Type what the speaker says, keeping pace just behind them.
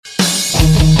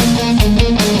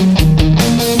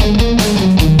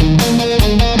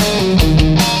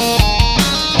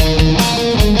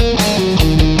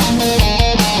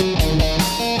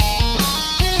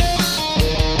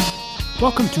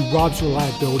Rob's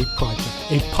Reliability Project,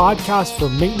 a podcast for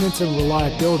maintenance and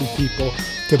reliability people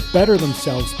to better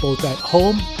themselves both at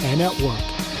home and at work.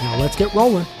 Now let's get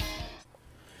rolling.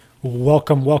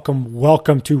 Welcome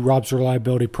to Rob's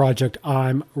Reliability Project.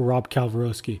 I'm Rob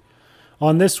Kalwarowski.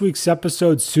 On this week's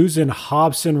episode, Susan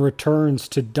Hobson returns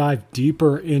to dive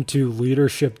deeper into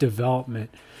leadership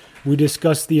development. We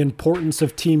discuss the importance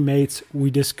of teammates.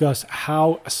 We discuss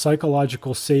how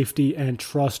psychological safety and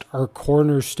trust are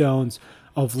cornerstones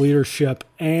of leadership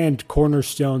and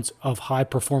cornerstones of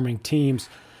high-performing teams.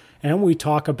 And we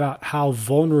talk about how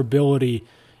vulnerability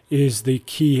is the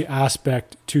key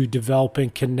aspect to developing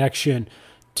connection,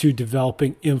 to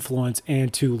developing influence,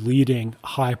 and to leading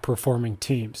high-performing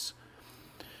teams.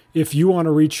 If you want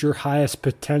to reach your highest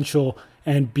potential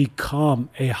and become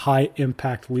a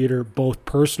high-impact leader, both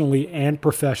personally and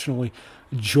professionally,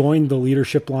 join the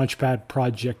Leadership Launchpad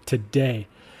Project today.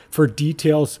 For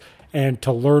details and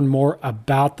to learn more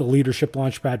about the Leadership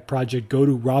Launchpad Project, go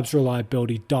to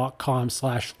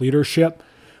robsreliability.com/leadership.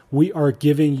 We are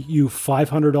giving you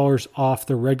 $500 off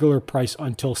the regular price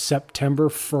until September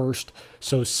 1st,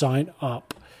 so sign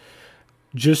up.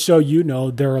 Just so you know,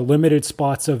 there are limited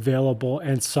spots available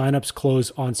and signups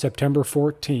close on September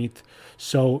 14th.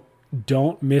 So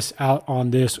don't miss out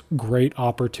on this great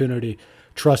opportunity.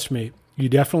 Trust me, you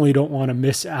definitely don't want to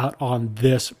miss out on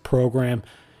this program.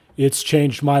 It's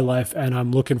changed my life, and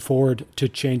I'm looking forward to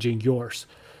changing yours.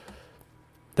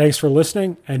 Thanks for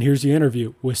listening, and here's the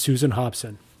interview with Susan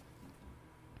Hobson.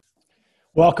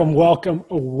 Welcome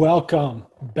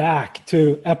back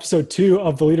to episode 2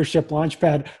 of the Leadership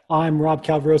Launchpad. I'm Rob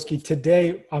Kalwarowski.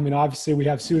 Today, obviously we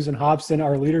have Susan Hobson,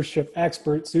 our leadership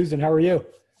expert. Susan, how are you?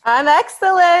 I'm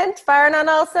excellent. Firing on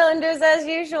all cylinders as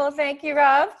usual. Thank you,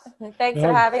 Rob. Thanks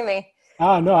for having me.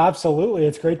 No, absolutely.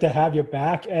 It's great to have you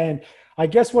back. And I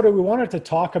guess what we wanted to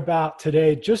talk about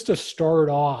today, just to start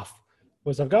off,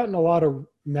 was I've gotten a lot of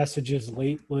messages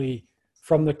lately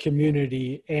from the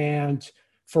community. And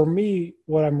for me,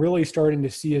 what I'm really starting to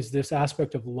see is this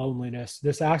aspect of loneliness,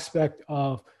 this aspect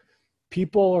of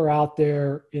people are out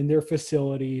there in their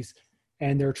facilities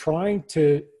and they're trying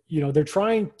to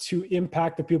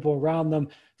impact the people around them.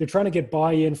 They're trying to get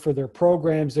buy-in for their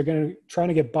programs. They're trying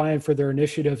to get buy-in for their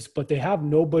initiatives, but they have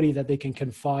nobody that they can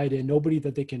confide in, nobody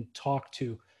that they can talk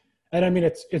to. And I mean,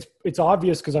 it's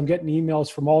obvious because I'm getting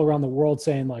emails from all around the world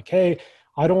saying like, hey,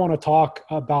 I don't want to talk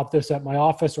about this at my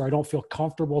office, or I don't feel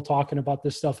comfortable talking about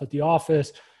this stuff at the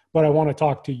office, but I want to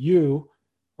talk to you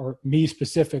or me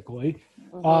specifically.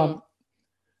 Mm-hmm.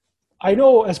 I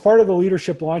know as part of the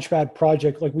Leadership Launchpad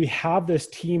Project, like we have this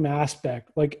team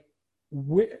aspect, like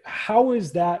how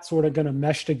is that sort of going to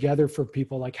mesh together for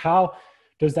people? Like how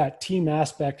does that team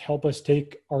aspect help us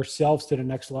take ourselves to the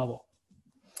next level?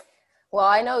 Well,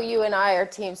 I know you and I are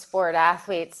team sport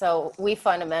athletes, so we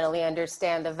fundamentally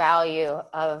understand the value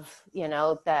of,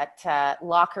 that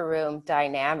locker room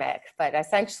dynamic. But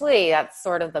essentially, that's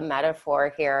sort of the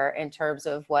metaphor here in terms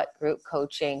of what group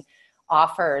coaching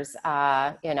offers,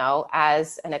 as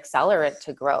an accelerant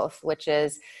to growth, which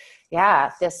is,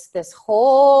 this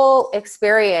whole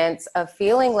experience of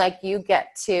feeling like you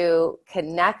get to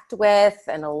connect with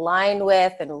and align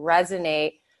with and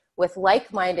resonate with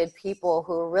like-minded people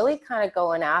who are really kind of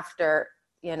going after,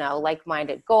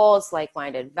 like-minded goals,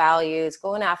 like-minded values,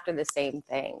 going after the same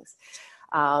things.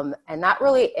 And that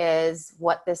really is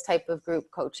what this type of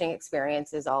group coaching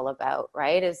experience is all about,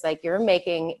 right? It's like you're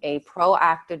making a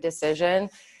proactive decision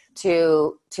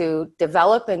to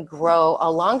develop and grow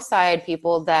alongside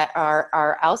people that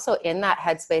are also in that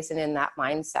headspace and in that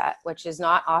mindset, which is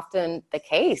not often the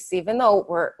case, even though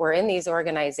we're in these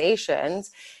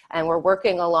organizations and we're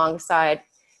working alongside,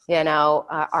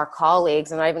 our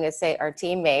colleagues. I'm not even going to say our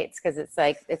teammates, because it's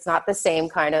like, it's not the same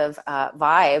kind of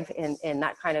vibe in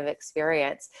that kind of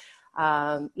experience.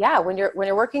 When you're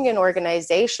working in an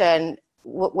organization,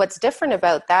 what's different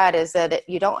about that is that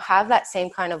you don't have that same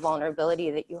kind of vulnerability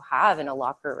that you have in a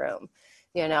locker room.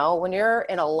 When you're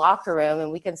in a locker room,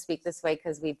 and we can speak this way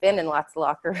because we've been in lots of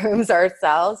locker rooms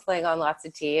ourselves, playing on lots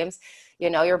of teams,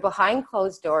 you're behind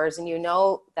closed doors and you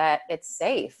know that it's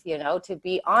safe, to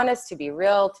be honest, to be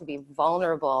real, to be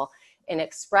vulnerable in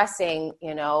expressing,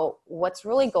 what's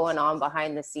really going on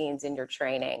behind the scenes in your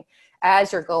training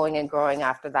as you're going and growing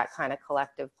after that kind of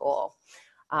collective goal.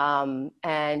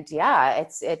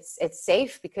 It's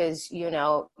safe because,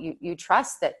 you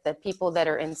trust that the people that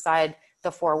are inside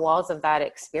the four walls of that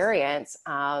experience,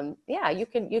 you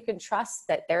can trust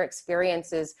that their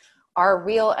experiences are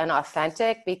real and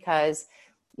authentic because,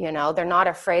 they're not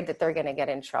afraid that they're going to get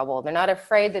in trouble. They're not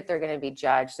afraid that they're going to be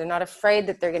judged. They're not afraid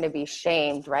that they're going to be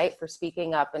shamed, right, for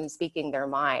speaking up and speaking their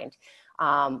mind.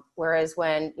 Whereas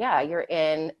when, you're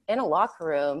in a locker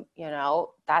room,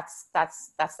 that's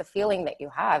the feeling that you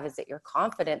have, is that you're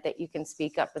confident that you can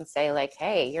speak up and say like,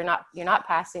 hey, you're not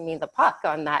passing me the puck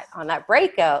on that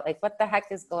breakout. Like, what the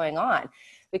heck is going on?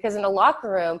 Because in a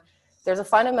locker room, there's a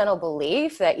fundamental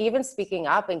belief that even speaking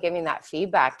up and giving that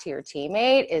feedback to your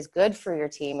teammate is good for your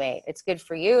teammate. It's good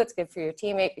for you. It's good for your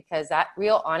teammate, because that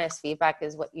real honest feedback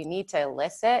is what you need to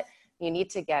elicit, you need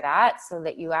to get at, so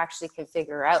that you actually can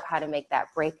figure out how to make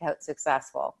that breakout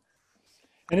successful.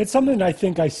 And it's something I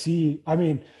think I see. I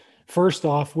mean, first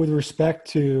off, with respect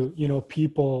to,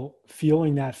 people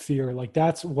feeling that fear, like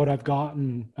that's what I've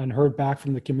gotten and heard back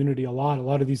from the community a lot. A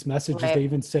lot of these messages, Right. They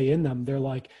even say in them, they're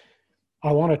like,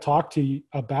 I want to talk to you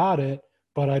about it,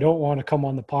 but I don't want to come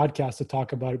on the podcast to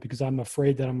talk about it because I'm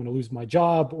afraid that I'm going to lose my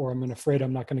job, or I'm afraid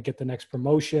I'm not going to get the next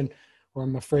promotion, or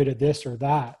I'm afraid of this or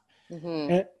that.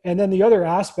 Mm-hmm. And then the other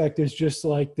aspect is just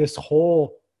like this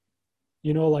whole,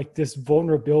 like this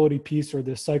vulnerability piece or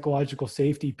this psychological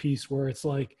safety piece, where it's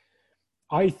like,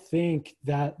 I think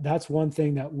that that's one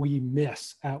thing that we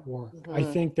miss at work. Mm-hmm. I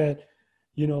think that,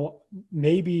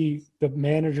 maybe the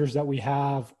managers that we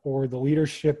have or the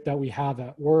leadership that we have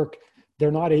at work,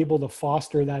 they're not able to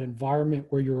foster that environment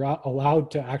where you're allowed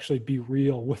to actually be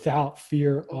real without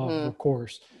fear of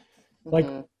recourse. Like,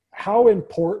 how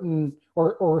important,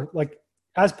 or like,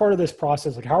 as part of this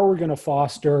process, like, how are we going to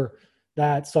foster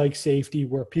that psych safety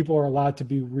where people are allowed to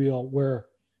be real, where,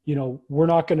 we're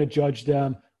not going to judge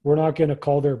them, we're not going to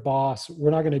call their boss,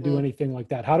 we're not going to do anything like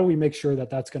that? How do we make sure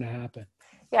that that's going to happen?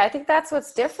 Yeah, I think that's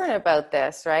what's different about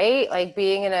this, right? Like,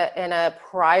 being in a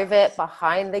private,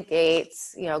 behind the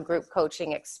gates, group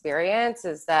coaching experience,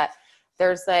 is that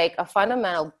there's like a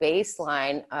fundamental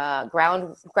baseline,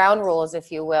 ground rules,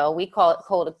 if you will. We call it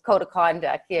code of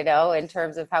conduct, in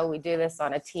terms of how we do this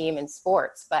on a team in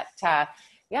sports. But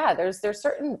there's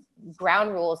certain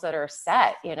ground rules that are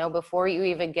set, before you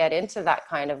even get into that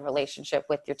kind of relationship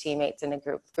with your teammates in a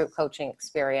group coaching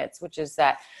experience, which is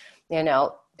that,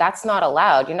 that's not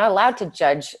allowed. You're not allowed to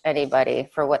judge anybody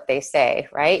for what they say,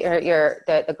 right?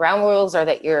 The ground rules are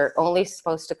that you're only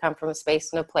supposed to come from a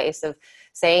space and a place of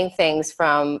saying things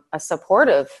from a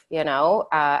supportive,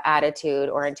 attitude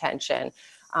or intention.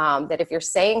 That if you're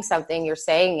saying something, you're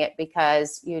saying it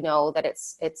because you know that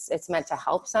it's meant to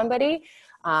help somebody.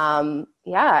 And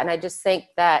I just think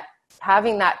that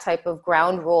having that type of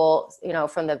ground rule,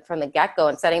 from the get-go,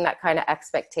 and setting that kind of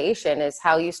expectation is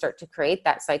how you start to create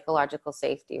that psychological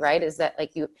safety, right? Is that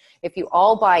like, if you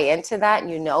all buy into that,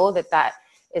 and that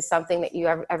is something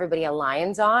that everybody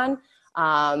aligns on,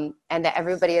 and that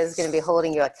everybody is going to be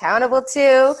holding you accountable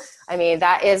to. I mean,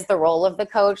 that is the role of the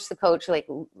coach. The coach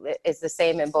is the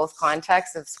same in both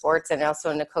contexts of sports and also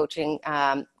in the coaching,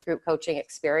 group coaching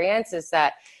experience, is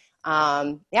that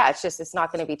it's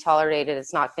not going to be tolerated.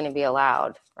 It's not going to be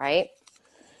allowed. Right.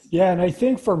 Yeah. And I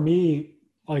think for me,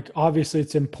 like, obviously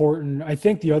it's important. I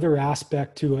think the other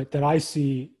aspect to it that I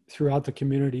see throughout the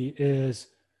community is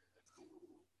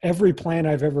every plan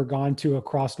I've ever gone to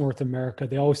across North America,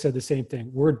 they always said the same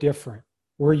thing. We're different.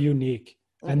 We're unique.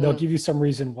 And they'll give you some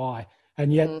reason why.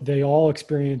 And yet they all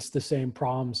experience the same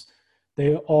problems.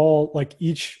 They all, like,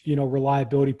 each,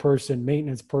 reliability person,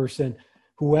 maintenance person,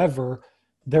 whoever,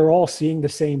 they're all seeing the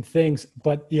same things,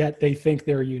 but yet they think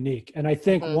they're unique. And I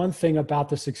think one thing about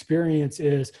this experience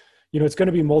is, it's going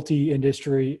to be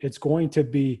multi-industry. It's going to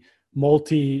be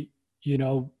multi,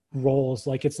 roles.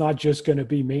 Like, it's not just going to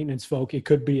be maintenance folk. It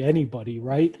could be anybody.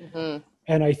 Right.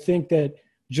 And I think that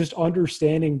just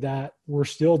understanding that we're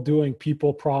still doing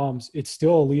people problems, it's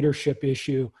still a leadership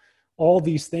issue, all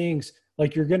these things,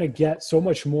 like, you're going to get so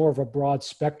much more of a broad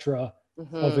spectrum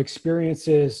of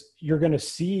experiences. You're going to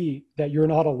see that you're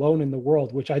not alone in the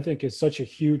world, which I think is such a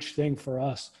huge thing for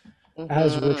us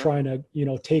as we're trying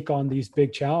to, take on these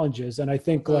big challenges. And I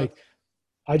think like,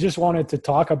 I just wanted to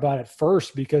talk about it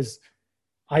first because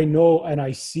I know, and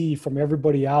I see from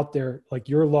everybody out there, like,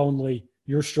 you're lonely,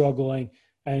 you're struggling,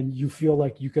 and you feel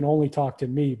like you can only talk to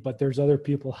me, but there's other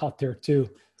people out there too.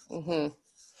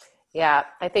 Yeah,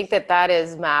 I think that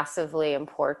is massively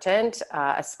important,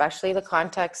 especially the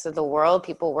context of the world,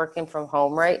 people working from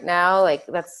home right now. Like,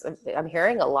 I'm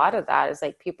hearing a lot of that, is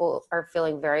like, people are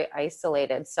feeling very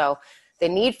isolated. So the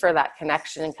need for that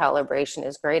connection and calibration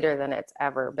is greater than it's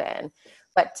ever been.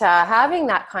 But having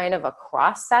that kind of a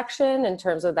cross section in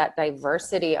terms of that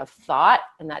diversity of thought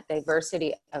and that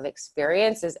diversity of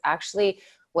experience is actually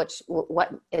what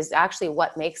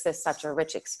makes this such a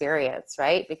rich experience,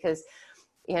 right? Because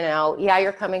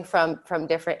you're coming from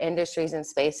different industries and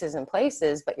spaces and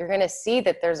places, but you're going to see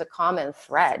that there's a common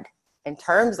thread in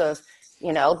terms of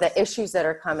the issues that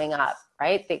are coming up,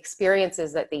 right? The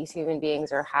experiences that these human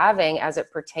beings are having as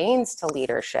it pertains to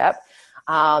leadership,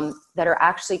 that are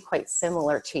actually quite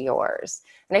similar to yours.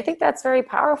 And I think that's very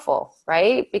powerful,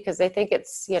 right? Because I think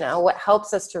it's, what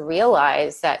helps us to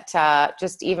realize that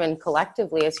just even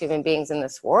collectively as human beings in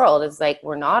this world is like,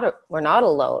 we're not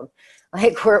alone.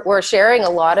 Like we're sharing a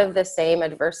lot of the same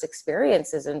adverse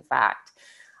experiences, in fact.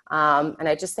 And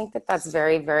I just think that that's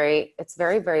very,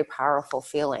 very powerful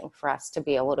feeling for us to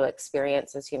be able to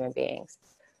experience as human beings.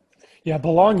 Yeah,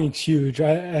 belonging's huge.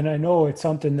 And I know it's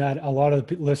something that a lot of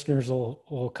the listeners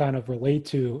will kind of relate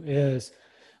to is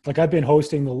like I've been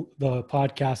hosting the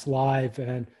podcast live,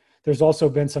 and there's also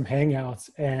been some hangouts,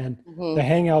 and the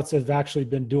hangouts have actually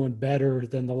been doing better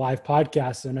than the live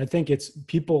podcasts. And I think it's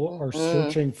people are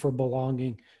searching for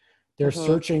belonging. They're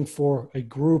searching for a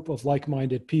group of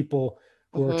like-minded people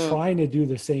who are trying to do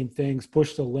the same things,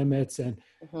 push the limits, and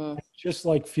just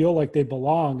like feel like they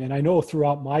belong. And I know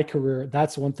throughout my career,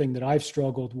 that's one thing that I've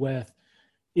struggled with,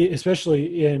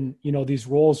 especially in, these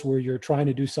roles where you're trying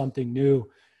to do something new,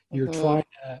 you're trying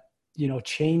to,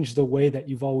 change the way that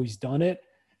you've always done it.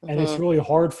 And it's really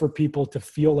hard for people to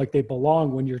feel like they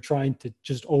belong when you're trying to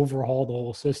just overhaul the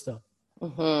whole system.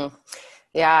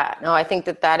 Yeah, no, I think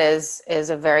that is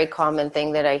a very common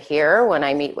thing that I hear when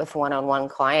I meet with one-on-one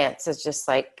clients. It's just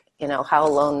like, how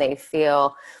alone they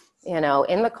feel, in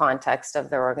the context of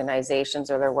their organizations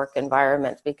or their work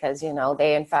environment, because,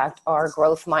 they in fact are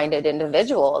growth-minded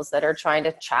individuals that are trying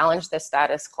to challenge the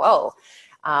status quo.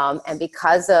 And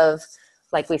because of,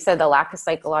 like we said, the lack of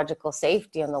psychological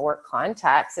safety in the work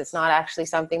context, it's not actually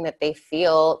something that they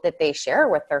feel that they share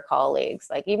with their colleagues.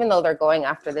 Like, even though they're going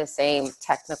after the same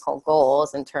technical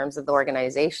goals in terms of the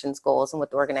organization's goals and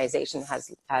what the organization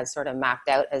has sort of mapped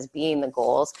out as being the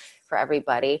goals for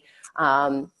everybody.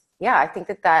 Yeah, I think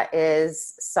that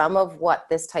is some of what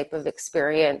this type of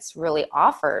experience really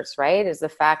offers, right? Is the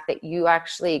fact that you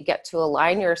actually get to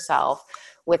align yourself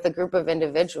with a group of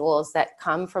individuals that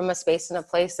come from a space and a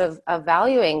place of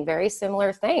valuing very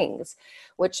similar things,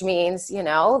 which means,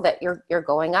 that you're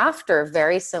going after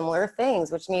very similar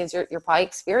things, which means you're probably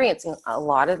experiencing a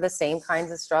lot of the same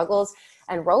kinds of struggles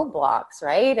and roadblocks,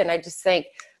 right? And I just think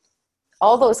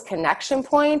all those connection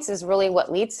points is really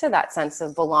what leads to that sense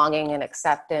of belonging and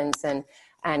acceptance and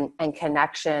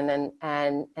connection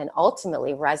and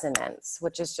ultimately resonance,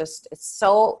 which is just,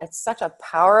 it's such a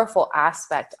powerful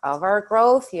aspect of our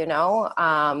growth,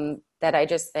 that I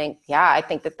just think, I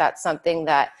think that that's something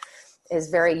that is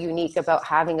very unique about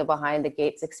having a behind the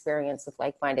gates experience with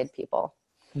like-minded people.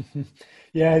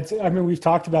 Yeah. We've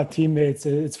talked about teammates.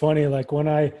 It's funny. Like when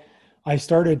I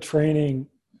started training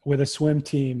with a swim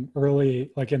team early,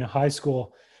 like in high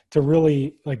school, to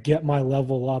really like get my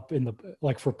level up in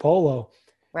for polo.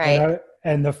 Right.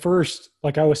 And the first,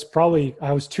 like I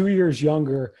was 2 years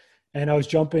younger, and I was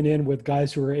jumping in with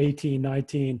guys who were 18,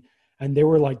 19, and they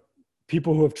were like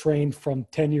people who have trained from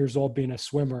 10 years old being a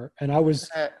swimmer. And I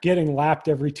was getting lapped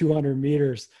every 200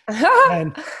 meters.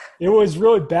 And it was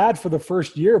really bad for the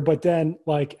first year. But then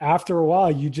like after a while,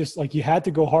 you just like, you had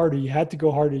to go harder. You had to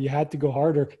go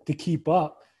harder to keep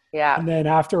up. Yeah. And then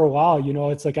after a while,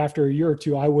 it's like after a year or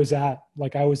two, I was at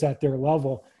their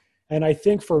level. And I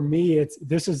think for me,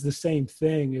 this is the same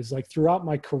thing, is like throughout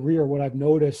my career, what I've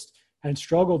noticed and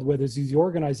struggled with is these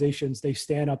organizations, they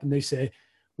stand up and they say,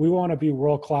 we want to be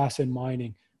world-class in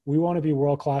mining. We want to be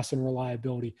world-class in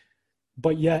reliability.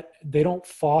 But yet they don't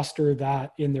foster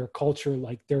that in their culture.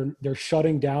 Like they're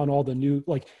shutting down all the new,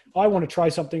 like, I want to try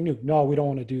something new. No, we don't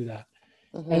want to do that.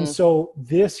 And so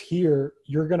this here,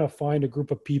 you're going to find a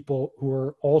group of people who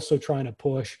are also trying to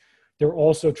push. They're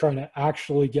also trying to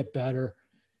actually get better,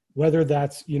 whether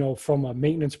that's, from a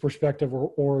maintenance perspective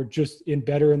or just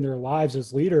better in their lives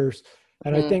as leaders.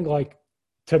 And I think like,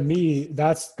 to me,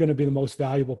 that's going to be the most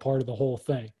valuable part of the whole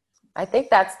thing. I think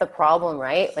that's the problem,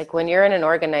 right? Like when you're in an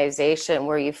organization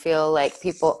where you feel like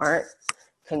people aren't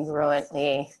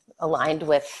congruently aligned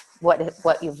with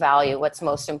what you value, what's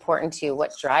most important to you,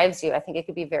 what drives you, I think it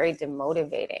could be very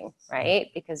demotivating, right?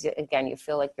 Because again, you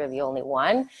feel like you're the only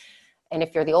one. And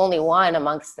if you're the only one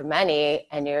amongst the many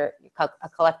and you're a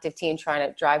collective team trying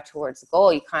to drive towards the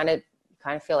goal, you kind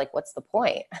of feel like, what's the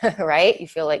point, right? You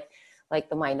feel like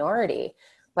the minority.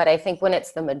 But I think when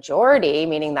it's the majority,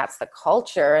 meaning that's the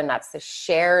culture and that's the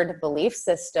shared belief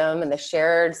system and the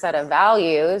shared set of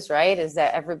values, right, is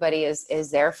that everybody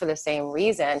is there for the same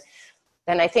reason,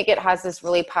 then I think it has this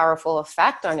really powerful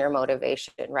effect on your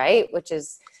motivation, right? Which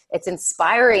is, it's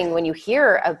inspiring when you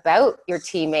hear about your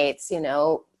teammates,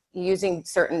 using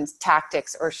certain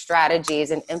tactics or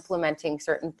strategies and implementing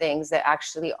certain things that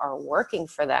actually are working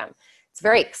for them. it's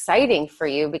very exciting for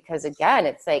you because again,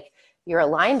 it's like you're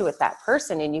aligned with that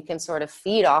person and you can sort of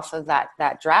feed off of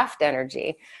that draft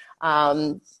energy.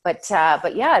 But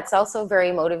yeah, it's also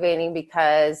very motivating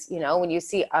because, you know, when you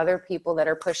see other people that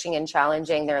are pushing and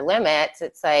challenging their limits,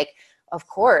 it's like, of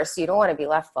course, you don't want to be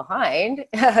left behind,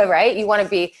 right? You want to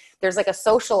be, there's like a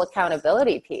social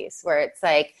accountability piece where it's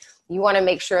like, you want to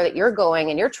make sure that you're going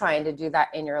and you're trying to do that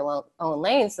in your own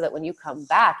lane so that when you come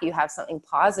back, you have something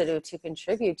positive to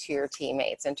contribute to your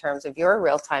teammates in terms of your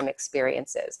real-time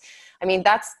experiences. I mean,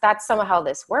 that's some of how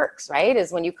this works, right?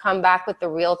 Is when you come back with the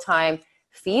real-time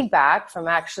feedback from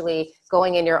actually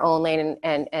going in your own lane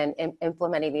and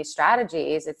implementing these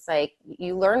strategies, it's like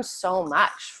you learn so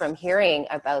much from hearing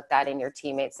about that in your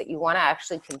teammates that you want to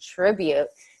actually contribute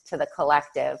to the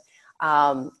collective.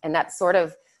 And that's sort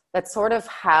of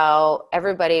how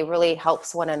everybody really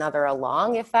helps one another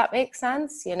along, if that makes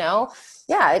sense, you know?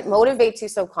 Yeah, it motivates you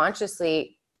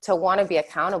subconsciously to want to be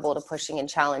accountable to pushing and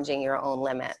challenging your own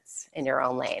limits in your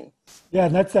own lane. Yeah,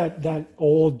 and that's that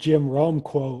old Jim Rome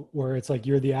quote where it's like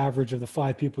you're the average of the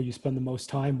 5 people you spend the most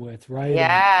time with, right?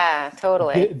 Yeah, And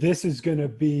totally. this is going to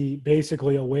be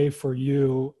basically a way for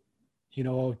you, you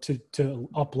know, to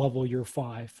up level your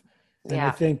 5. And I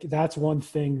Yeah. think that's one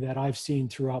thing that I've seen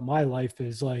throughout my life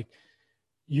is like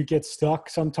you get stuck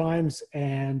sometimes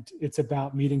and it's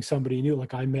about meeting somebody new.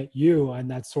 Like I met you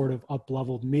and that sort of up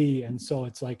leveled me. And so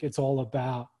it's like, it's all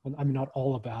about, I mean, not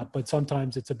all about, but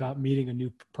sometimes it's about meeting a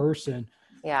new person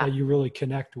Yeah. that you really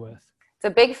connect with. It's a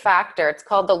big factor. It's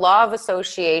called the law of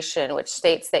association, which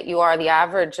states that you are the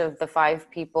average of the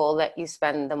 5 people that you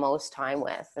spend the most time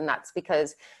with. And that's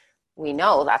because we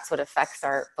know that's what affects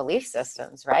our belief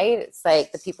systems, right? It's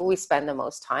like the people we spend the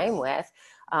most time with.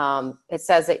 It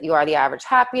says that you are the average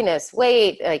happiness,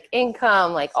 weight, like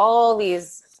income, like all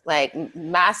these like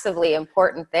massively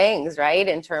important things, right?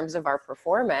 In terms of our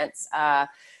performance.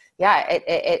 Yeah,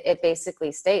 it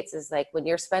basically states is like when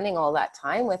you're spending all that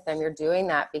time with them, you're doing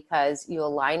that because you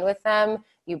align with them,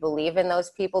 you believe in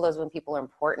those people, those when people are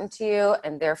important to you,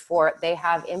 and therefore they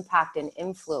have impact and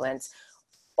influence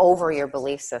over your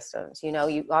belief systems. You know,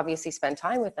 you obviously spend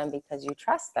time with them because you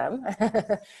trust them.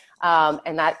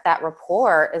 And that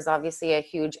rapport is obviously a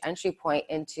huge entry point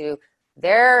into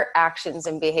their actions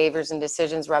and behaviors and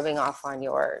decisions rubbing off on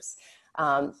yours.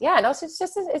 Yeah, and also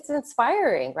it's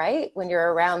inspiring, right? When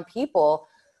you're around people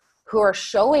who are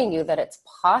showing you that it's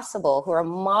possible, who are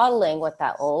modeling what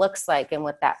that looks like and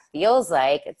what that feels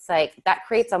like. It's like that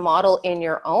creates a model in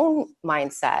your own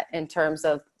mindset in terms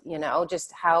of, you know,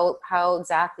 just how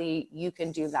exactly you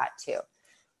can do that too.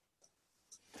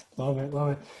 Love it.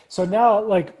 Love it. So now,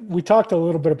 like we talked a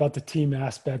little bit about the team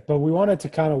aspect, but we wanted to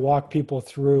kind of walk people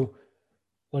through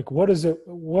like, what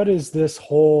is this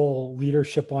whole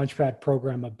leadership launchpad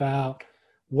program about?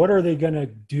 What are they going to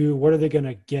do? What are they going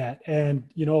to get? And,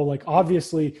 you know, like,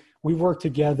 obviously we've worked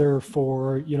together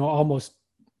for, you know, almost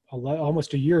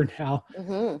a year now.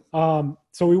 Mm-hmm.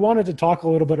 So we wanted to talk a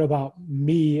little bit about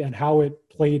me and how it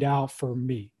played out for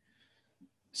me.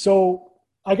 So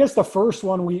I guess the first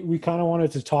one we kind of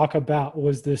wanted to talk about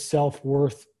was this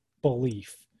self-worth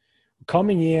belief.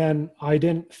 Coming in, I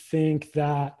didn't think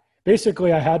that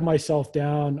basically I had myself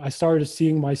down. I started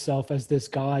seeing myself as this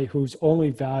guy who's only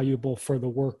valuable for the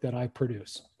work that I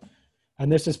produce.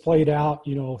 And this has played out,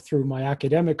 you know, through my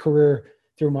academic career,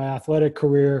 through my athletic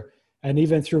career, and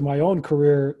even through my own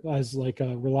career as like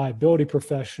a reliability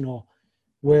professional,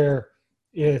 where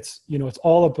it's, you know, it's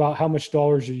all about how much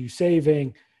dollars are you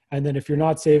saving? And then if you're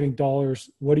not saving dollars,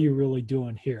 what are you really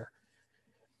doing here?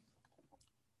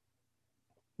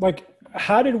 Like,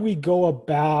 how did we go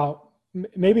about,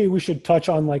 maybe we should touch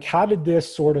on like, how did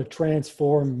this sort of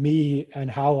transform me and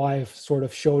how I've sort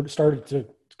of started to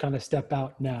kind of step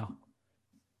out now?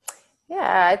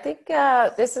 Yeah, I think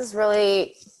this is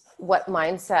really what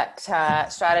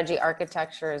mindset strategy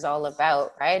architecture is all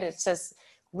about, right? It's just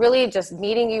really just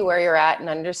meeting you where you're at and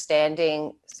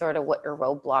understanding sort of what your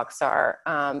roadblocks are.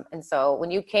 And so when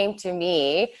you came to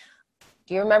me,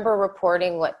 do you remember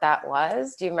reporting what that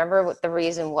was? Do you remember what the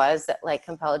reason was that like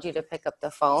compelled you to pick up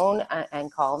the phone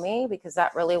and call me? Because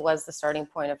that really was the starting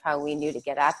point of how we knew to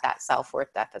get at that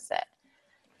self-worth deficit.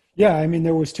 Yeah, I mean,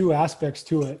 there was 2 aspects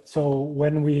to it. So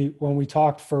when we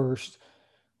talked first,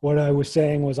 what I was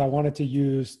saying was I wanted to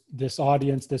use this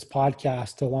audience, this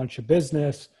podcast to launch a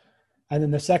business. And then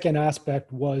the second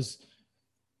aspect was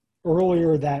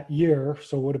earlier that year,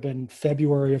 so it would have been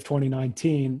February of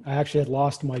 2019, I actually had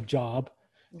lost my job.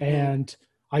 Mm-hmm. And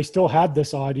I still had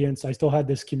this audience, I still had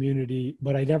this community,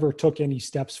 but I never took any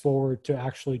steps forward to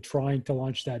actually trying to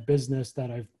launch that business that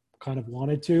I've kind of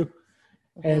wanted to.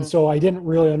 Mm-hmm. And so I didn't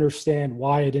really understand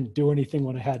why I didn't do anything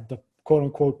when I had quote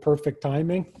unquote perfect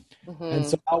timing. And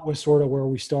so that was sort of where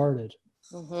we started.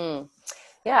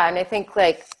 Yeah. And I think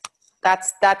like,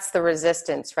 that's the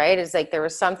resistance, right? Is like there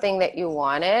was something that you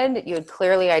wanted, you had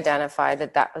clearly identified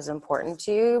that that was important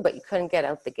to you, but you couldn't get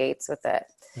out the gates with it.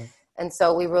 Yeah. And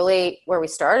so where we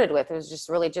started with was just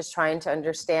really just trying to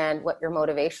understand what your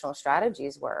motivational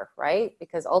strategies were, right?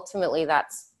 Because ultimately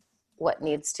that's what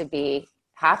needs to be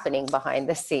happening behind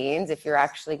the scenes if you're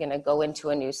actually going to go into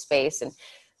a new space and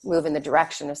move in the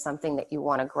direction of something that you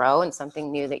want to grow and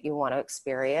something new that you want to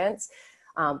experience.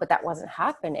 But that wasn't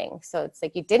happening. So it's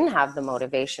like you didn't have the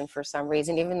motivation for some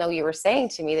reason, even though you were saying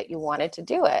to me that you wanted to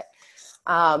do it.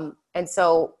 And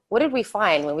so what did we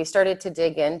find when we started to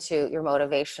dig into your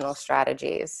motivational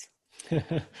strategies?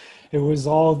 It was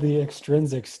all the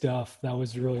extrinsic stuff that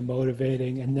was really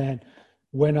motivating. And then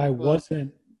when I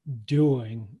wasn't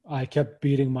doing, I kept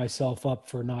beating myself up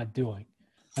for not doing.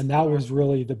 And that was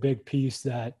really the big piece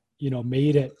that,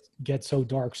 made it get so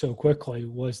dark so quickly,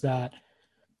 was that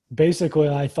basically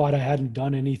I thought I hadn't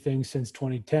done anything since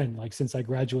 2010. Like since I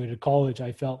graduated college,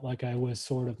 I felt like I was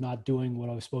sort of not doing what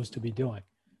I was supposed to be doing.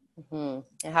 And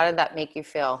how did that make you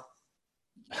feel?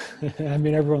 I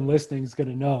mean, everyone listening is going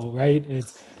to know, right?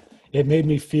 It made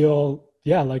me feel,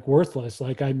 yeah, like worthless.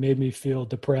 Like I made me feel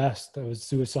depressed. I was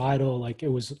suicidal. Like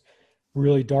it was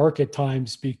really dark at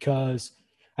times because,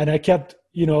 and I kept,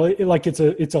 like it's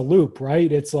a loop,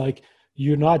 right? It's like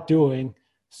you're not doing,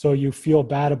 so you feel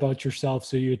bad about yourself,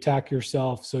 so you attack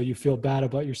yourself, so you feel bad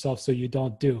about yourself, so you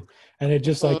don't do, and it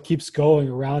just like keeps going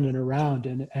around and around.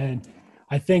 And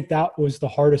I think that was the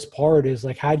hardest part, is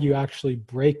like how do you actually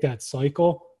break that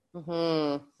cycle?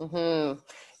 Yeah,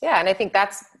 and I think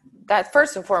that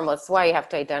first and foremost why you have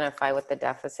to identify what the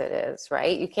deficit is,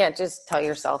 right? You can't just tell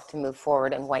yourself to move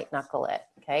forward and white knuckle it,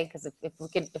 okay? Because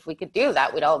if we could do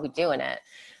that, we'd all be doing it.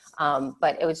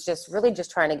 But it was just really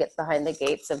just trying to get behind the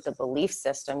gates of the belief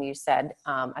system you said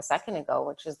a second ago,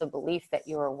 which is the belief that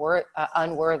you are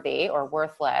unworthy or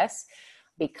worthless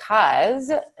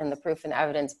because, and the proof and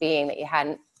evidence being that you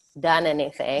hadn't done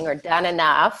anything or done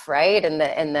enough, right? In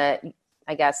the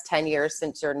I guess 10 years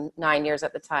since, or 9 years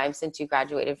at the time since you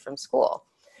graduated from school.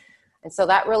 And so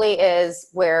that really is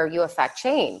where you affect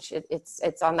change.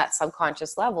 It's on that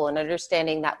subconscious level, and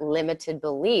understanding that limited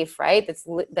belief, right?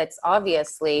 That's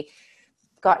obviously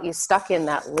got you stuck in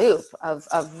that loop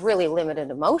of really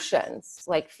limited emotions,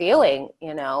 like feeling,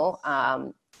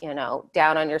 down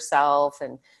on yourself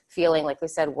and feeling, like we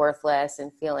said, worthless,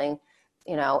 and feeling,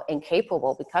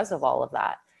 incapable because of all of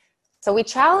that. So we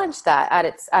challenged that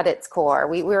at its core.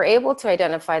 We were able to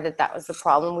identify that was the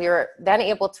problem. We were then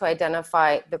able to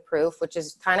identify the proof, which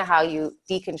is kind of how you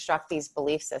deconstruct these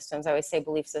belief systems. I always say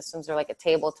belief systems are like a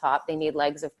tabletop. They need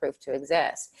legs of proof to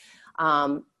exist.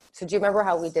 So do you remember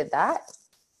how we did that?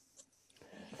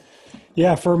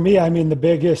 Yeah, for me, I mean, the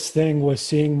biggest thing was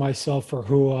seeing myself for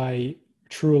who I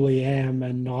truly am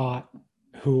and not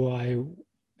who I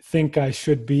think I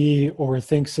should be, or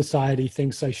think society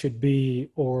thinks I should be,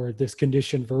 or this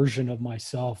conditioned version of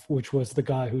myself, which was the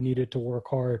guy who needed to work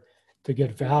hard to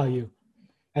get value.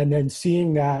 And then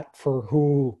seeing that for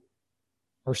who,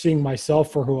 or seeing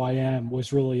myself for who I am,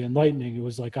 was really enlightening. It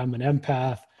was like, I'm an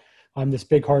empath. I'm this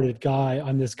big hearted guy.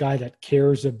 I'm this guy that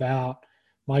cares about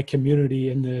my community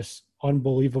in this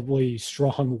unbelievably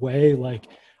strong way. Like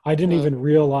I didn't even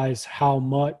realize how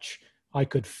much I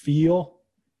could feel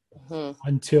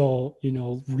until,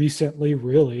 recently,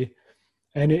 really.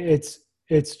 And it's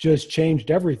just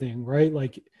changed everything, right?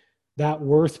 Like that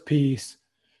worth piece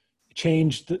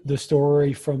changed the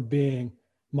story from being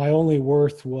my only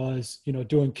worth was,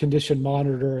 doing condition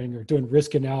monitoring or doing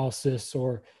risk analysis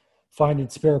or finding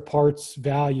spare parts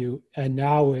value. And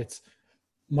now it's,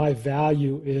 my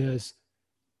value is,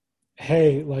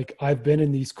 hey, like I've been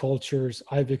in these cultures,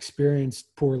 I've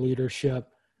experienced poor leadership.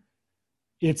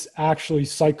 It's actually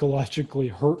psychologically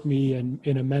hurt me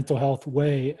in a mental health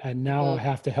way. And now I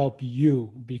have to help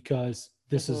you because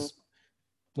this is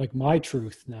like my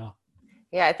truth now.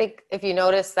 Yeah, I think if you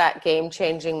notice that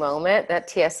game-changing moment, that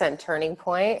TSN turning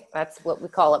point, that's what we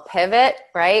call a pivot,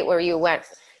 right? Where you went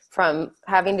from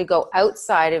having to go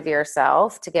outside of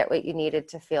yourself to get what you needed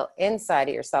to feel inside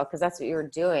of yourself, because that's what you were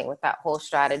doing with that whole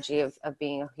strategy of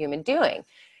being a human doing,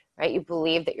 right? You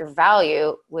believed that your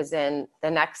value was in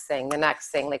the next thing,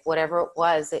 like whatever it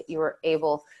was that you were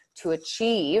able to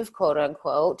achieve, quote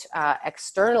unquote,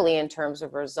 externally in terms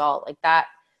of result, like that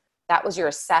was your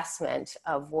assessment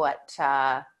of what,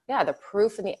 the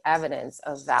proof and the evidence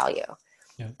of value.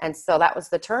 Yeah. And so that was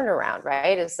the turnaround,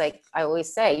 right? It's like I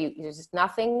always say, there's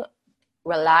nothing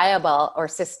reliable or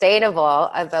sustainable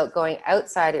about going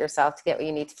outside of yourself to get what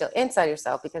you need to feel inside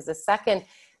yourself, because the second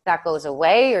that goes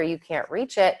away or you can't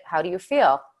reach it, how do you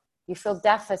feel? You feel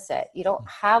deficit. You don't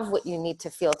have what you need to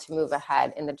feel to move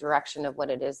ahead in the direction of what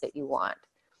it is that you want.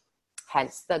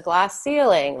 Hence the glass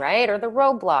ceiling, right? Or the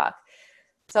roadblock.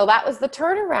 So that was the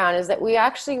turnaround, is that we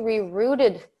actually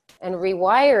rerouted and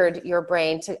rewired your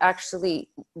brain to actually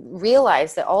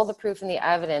realize that all the proof and the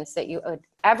evidence that you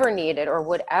ever needed or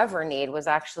would ever need was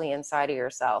actually inside of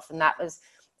yourself. And that was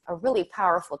a really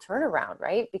powerful turnaround,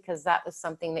 right? Because that was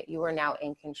something that you were now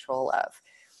in control of.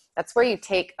 That's where you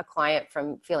take a client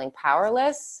from feeling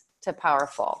powerless to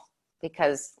powerful,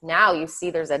 because now you see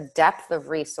there's a depth of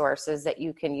resources that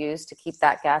you can use to keep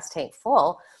that gas tank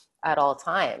full at all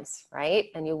times, right?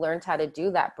 And you learned how to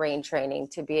do that brain training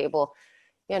to be able,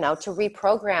 to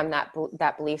reprogram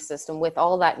that belief system with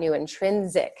all that new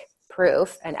intrinsic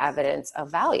proof and evidence of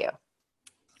value.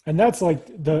 And that's like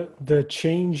the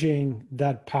changing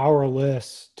that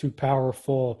powerless to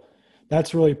powerful.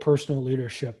 That's really personal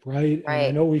leadership, right? Right. And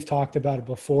I know we've talked about it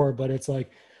before, but it's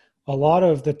like a lot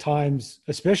of the times,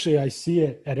 especially I see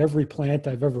it at every plant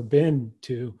I've ever been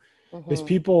to, is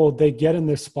people, they get in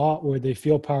this spot where they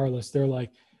feel powerless. They're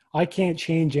like, I can't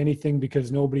change anything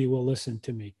because nobody will listen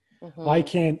to me. I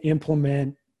can't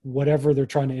implement whatever they're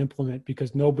trying to implement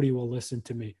because nobody will listen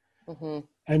to me.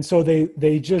 And so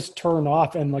they just turn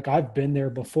off. And like, I've been there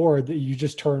before, that you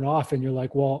just turn off and you're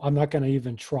like, well, I'm not going to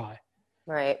even try.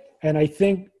 Right. And I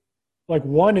think like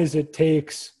one is, it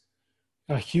takes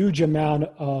a huge amount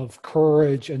of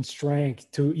courage and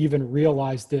strength to even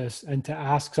realize this and to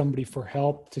ask somebody for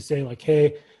help, to say like,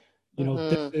 hey,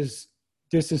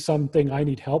 this is something I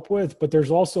need help with. But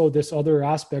there's also this other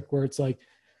aspect where it's like,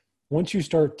 once you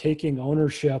start taking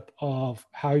ownership of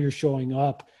how you're showing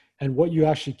up and what you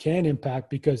actually can impact,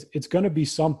 because it's going to be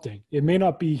something. It may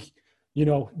not be,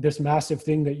 this massive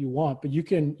thing that you want, but you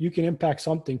can impact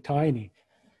something tiny.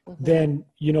 Then,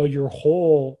 your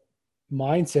whole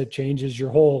mindset changes, your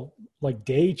whole like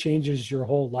day changes, your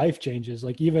whole life changes.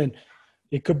 Like, even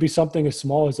it could be something as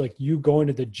small as like you going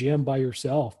to the gym by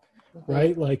yourself,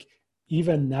 right? Like,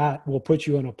 even that will put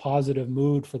you in a positive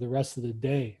mood for the rest of the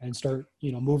day and start,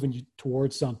 moving you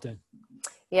towards something.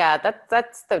 Yeah,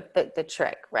 that's the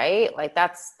trick, right? Like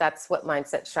that's what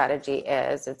mindset strategy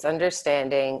is. It's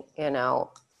understanding,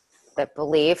 that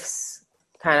beliefs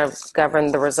kind of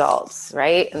govern the results,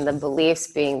 right? And the beliefs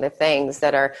being the things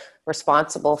that are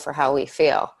responsible for how we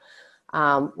feel,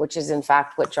 which is in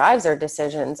fact what drives our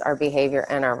decisions, our behavior,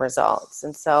 and our results.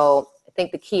 And so I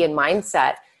think the key in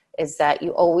mindset is that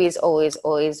you always, always,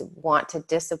 always want to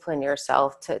discipline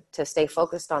yourself to stay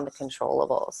focused on the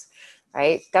controllables,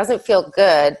 right? It doesn't feel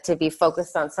good to be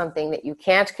focused on something that you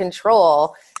can't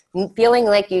control, feeling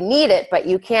like you need it, but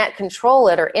you can't control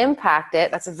it or impact it.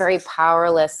 That's a very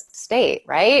powerless state,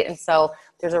 right? And so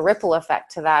there's a ripple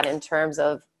effect to that in terms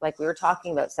of, like we were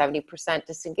talking about, 70%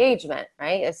 disengagement,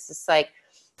 right? It's just like,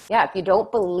 yeah, if you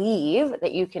don't believe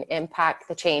that you can impact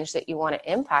the change that you want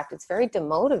to impact, it's very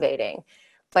demotivating.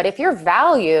 But if your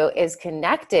value is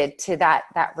connected to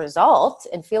that result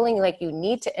and feeling like you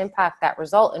need to impact that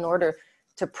result in order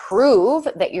to prove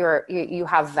that you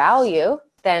have value,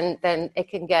 then it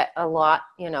can get a lot,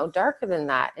 darker than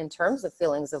that in terms of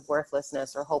feelings of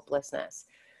worthlessness or hopelessness.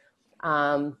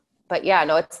 But yeah,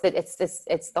 no, it's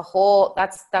the whole,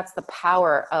 that's the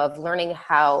power of learning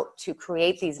how to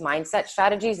create these mindset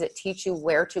strategies that teach you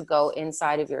where to go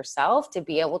inside of yourself to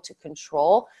be able to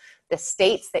control the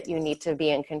states that you need to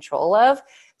be in control of,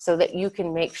 so that you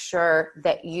can make sure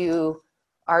that you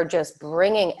are just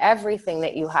bringing everything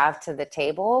that you have to the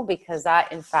table, because that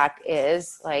in fact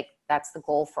is like, that's the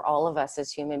goal for all of us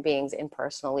as human beings in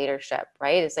personal leadership,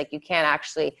 right? It's like, you can't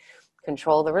actually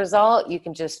control the result. You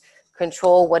can just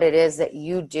control what it is that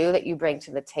you do, that you bring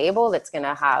to the table, that's going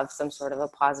to have some sort of a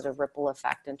positive ripple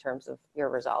effect in terms of your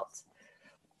results.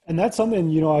 And that's something,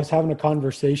 I was having a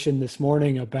conversation this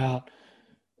morning about.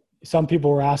 Some people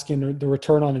were asking the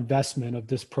return on investment of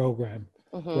this program,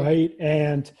 right?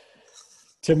 And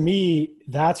to me,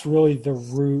 that's really the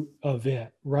root of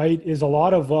it, right? Is a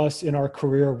lot of us in our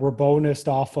career, we're bonused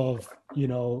off of,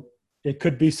 it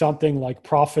could be something like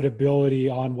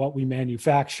profitability on what we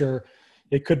manufacture.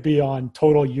 It could be on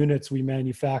total units we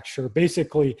manufacture.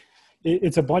 Basically,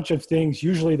 it's a bunch of things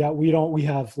usually that we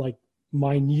have like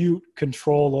minute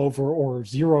control over, or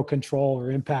zero control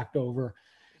or impact over.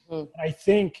 I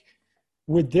think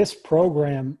with this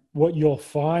program, what you'll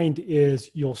find is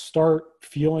you'll start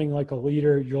feeling like a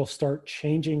leader. You'll start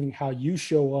changing how you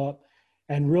show up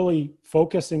and really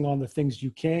focusing on the things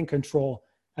you can control.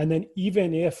 And then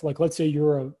even if, like, let's say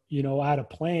you're at a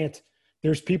plant,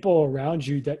 there's people around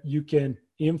you that you can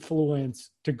influence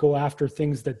to go after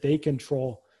things that they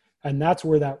control. And that's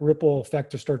where that ripple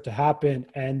effect will start to happen.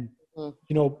 And,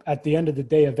 at the end of the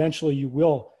day, eventually you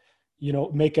will,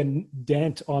 make a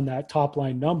dent on that top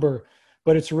line number,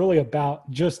 but it's really about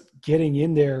just getting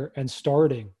in there and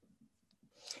starting.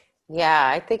 Yeah,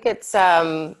 I think it's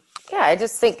I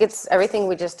just think it's everything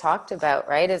we just talked about,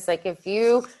 right? It's like if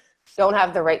you don't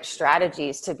have the right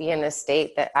strategies to be in a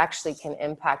state that actually can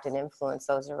impact and influence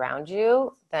those around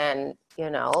you, then,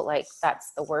 like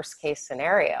that's the worst case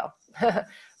scenario.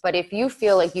 But if you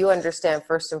feel like you understand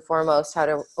first and foremost how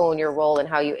to own your role and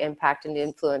how you impact and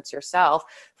influence yourself,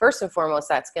 first and foremost,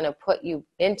 that's going to put you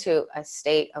into a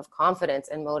state of confidence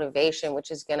and motivation,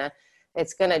 which is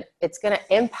it's going to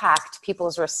impact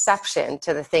people's reception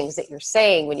to the things that you're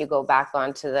saying when you go back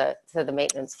onto the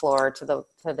maintenance floor, to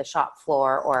the shop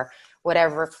floor, or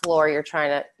whatever floor you're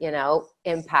trying to,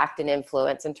 impact and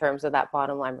influence in terms of that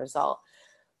bottom line result.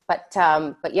 But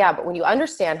when you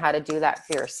understand how to do that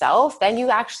for yourself, then you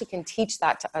actually can teach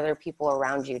that to other people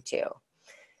around you too.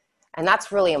 And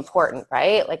that's really important,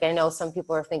 right? Like I know some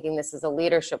people are thinking this is a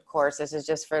leadership course. This is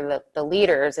just for the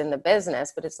leaders in the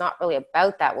business, but it's not really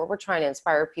about that. What we're trying to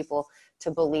inspire people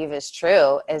to believe is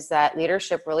true is that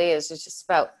leadership really is just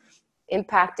about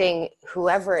impacting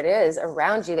whoever it is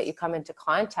around you that you come into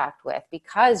contact with,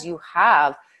 because you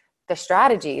have the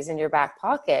strategies in your back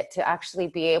pocket to actually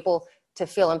be able to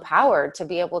feel empowered, to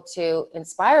be able to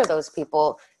inspire those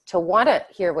people to want to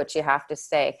hear what you have to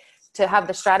say, to have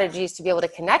the strategies to be able to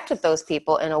connect with those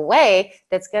people in a way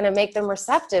that's going to make them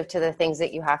receptive to the things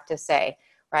that you have to say,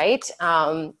 right?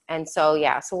 So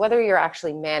whether you're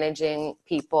actually managing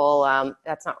people,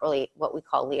 that's not really what we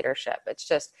call leadership. It's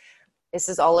just, this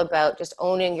is all about just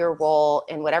owning your role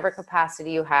in whatever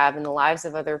capacity you have in the lives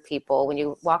of other people when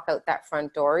you walk out that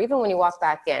front door, or even when you walk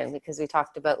back in, because we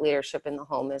talked about leadership in the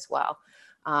home as well.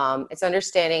 It's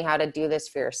understanding how to do this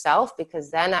for yourself,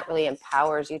 because then that really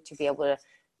empowers you to be able to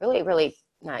really, really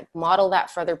model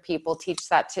that for other people, teach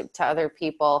that to other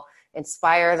people,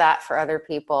 inspire that for other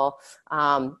people.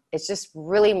 It's just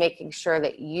really making sure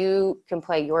that you can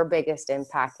play your biggest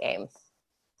impact game.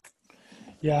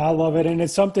 Yeah, I love it. And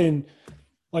it's something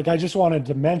like I just wanted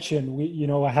to mention,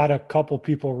 I had a couple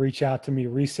people reach out to me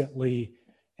recently,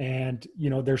 and,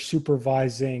 they're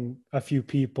supervising a few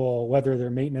people, whether they're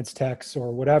maintenance techs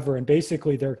or whatever. And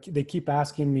basically they keep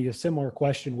asking me a similar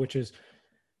question, which is,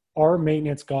 our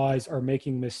maintenance guys are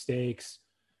making mistakes.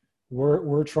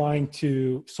 We're trying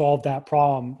to solve that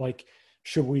problem. Like,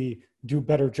 should we do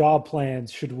better job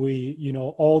plans? Should we,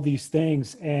 all these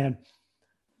things? And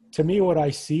to me, what I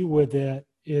see with it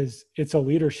is it's a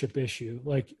leadership issue.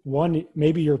 Like, one,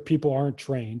 maybe your people aren't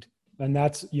trained, and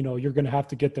that's, you're going to have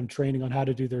to get them training on how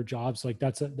to do their jobs. Like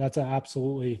that's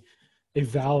absolutely a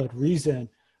valid reason.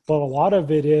 But a lot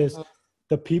of it is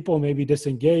the people may be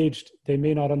disengaged. They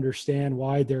may not understand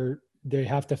why they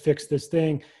have to fix this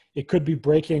thing. It could be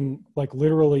breaking, like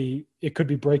literally it could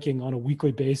be breaking on a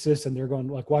weekly basis. And they're going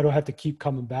like, why do I have to keep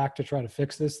coming back to try to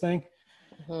fix this thing?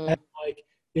 And like,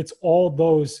 it's all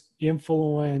those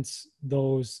influence,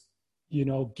 those,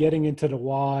 getting into the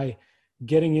why,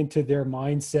 getting into their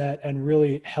mindset and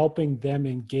really helping them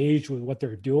engage with what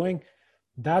they're doing.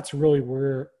 That's really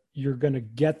where you're going to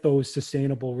get those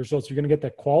sustainable results. You're going to get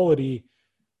that quality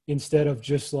instead of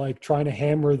just like trying to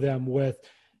hammer them with,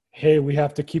 hey, we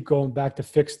have to keep going back to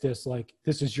fix this. Like,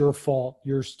 this is your fault.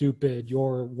 You're stupid.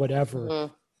 You're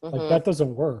whatever. Like, that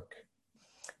doesn't work.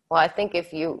 Well, I think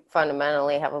if you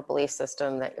fundamentally have a belief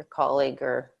system that your colleague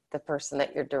or the person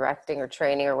that you're directing or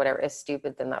training or whatever is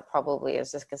stupid, then that probably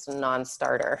is just a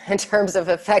non-starter in terms of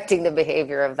affecting the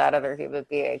behavior of that other human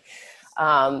being.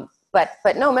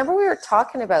 But no, remember we were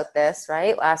talking about this,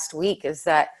 right, last week, is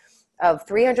that of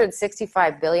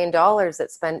 $365 billion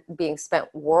that's being spent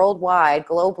worldwide,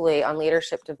 globally, on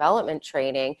leadership development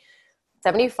training,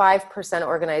 75% of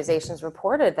organizations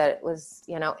reported that it was,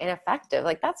 ineffective.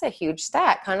 Like, that's a huge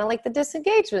stat, kind of like the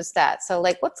disengagement stat. So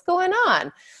like, what's going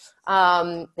on?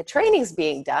 The training's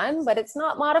being done, but it's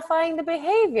not modifying the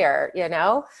behavior,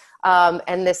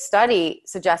 and this study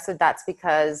suggested that's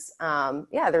because,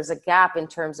 there's a gap in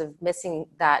terms of missing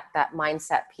that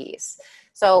mindset piece.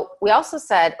 So we also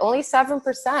said only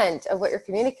 7% of what you're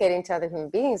communicating to other human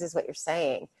beings is what you're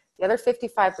saying. The other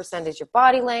 55% is your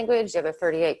body language. The other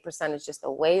 38% is just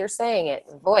the way you're saying it,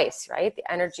 your voice, right?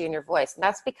 The energy in your voice. And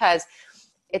that's because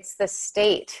it's the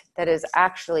state that is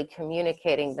actually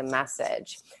communicating the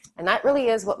message. And that really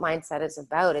is what mindset is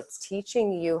about. It's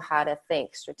teaching you how to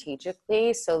think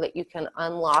strategically so that you can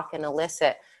unlock and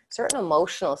elicit certain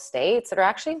emotional states that are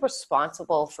actually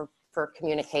responsible for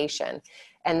communication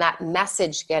and that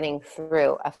message getting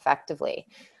through effectively.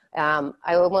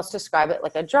 I almost describe it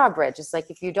like a drawbridge. It's like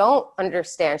if you don't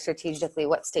understand strategically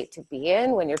what state to be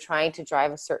in when you're trying to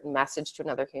drive a certain message to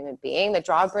another human being, the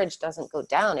drawbridge doesn't go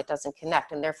down, it doesn't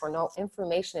connect, and therefore no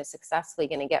information is successfully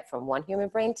going to get from one human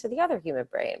brain to the other human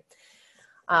brain.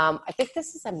 I think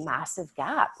this is a massive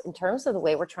gap in terms of the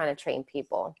way we're trying to train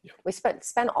people. Yeah. We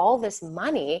spend all this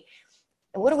money,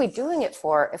 and what are we doing it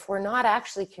for if we're not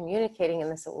actually communicating in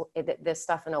this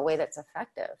stuff in a way that's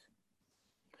effective?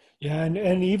 Yeah,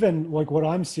 and even like what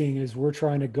I'm seeing is we're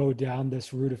trying to go down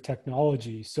this route of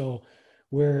technology. So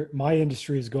where my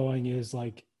industry is going is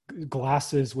like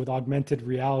glasses with augmented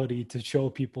reality to show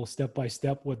people step by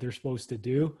step what they're supposed to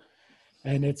do.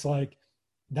 And it's like,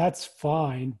 that's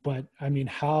fine, but I mean,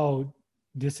 how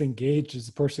disengaged is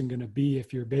the person going to be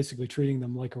if you're basically treating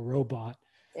them like a robot?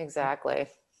 Exactly.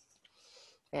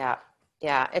 Yeah.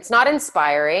 Yeah. It's not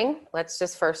inspiring. Let's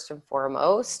just first and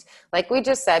foremost, like we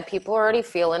just said, people are already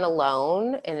feeling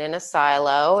alone and in a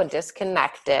silo and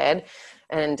disconnected.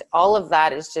 And all of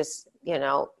that is just,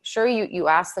 sure, you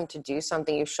ask them to do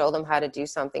something, you show them how to do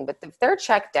something, but if they're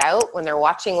checked out when they're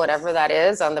watching whatever that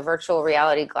is on the virtual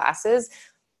reality glasses,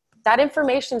 that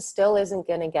information still isn't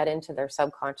going to get into their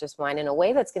subconscious mind in a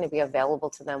way that's going to be available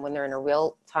to them when they're in a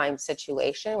real-time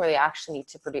situation where they actually need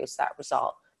to produce that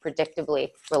result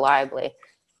predictably, reliably,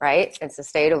 right? And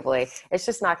sustainably. It's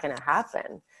just not going to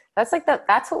happen. That's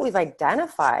what we've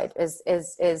identified is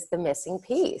the missing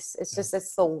piece. It's just,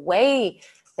 it's the way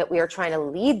that we are trying to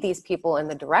lead these people in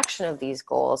the direction of these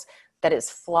goals that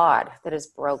is flawed, that is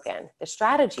broken. The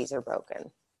strategies are broken.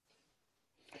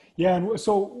 Yeah, and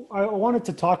so I wanted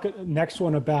to talk next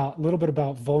one about a little bit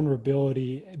about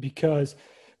vulnerability, because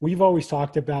we've always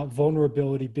talked about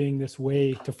vulnerability being this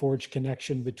way to forge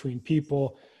connection between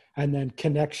people, and then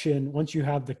connection. Once you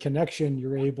have the connection,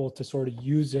 you're able to sort of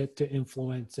use it to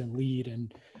influence and lead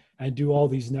and do all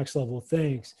these next level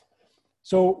things.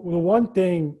 So the one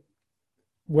thing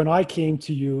when I came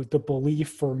to you, the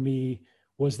belief for me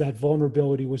was that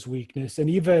vulnerability was weakness. And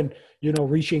even,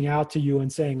 reaching out to you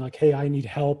and saying like, hey, I need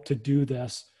help to do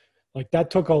this. Like that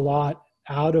took a lot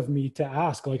out of me to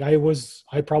ask. Like I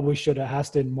probably should have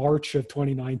asked in March of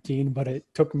 2019, but it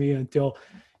took me until,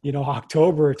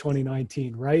 October of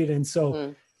 2019. Right. And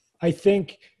so I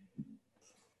think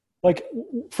like,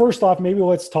 first off, maybe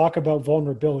let's talk about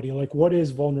vulnerability. Like what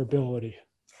is vulnerability?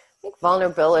 I think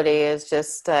vulnerability is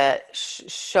just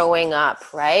showing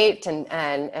up, right?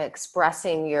 And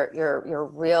expressing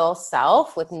your real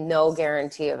self with no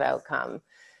guarantee of outcome,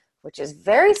 which is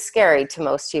very scary to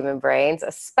most human brains,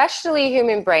 especially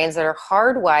human brains that are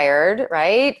hardwired,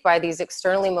 right, by these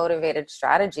externally motivated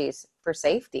strategies for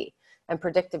safety and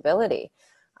predictability.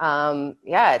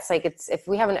 It's like if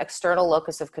we have an external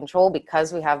locus of control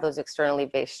because we have those externally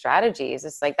based strategies,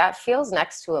 it's like that feels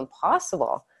next to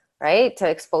impossible, right? To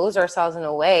expose ourselves in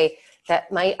a way that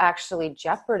might actually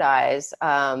jeopardize,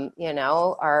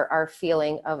 our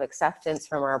feeling of acceptance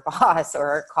from our boss or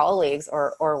our colleagues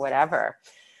or whatever.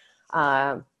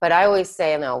 But I always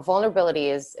say, no, vulnerability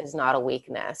is not a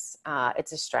weakness.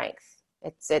 It's a strength.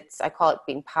 I call it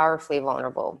being powerfully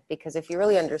vulnerable, because if you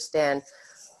really understand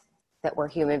that we're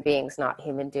human beings, not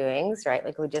human doings, right?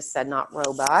 Like we just said, not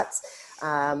robots.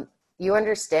 You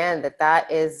understand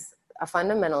that is a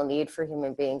fundamental need for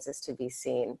human beings, is to be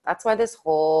seen. That's why this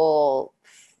whole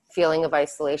feeling of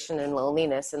isolation and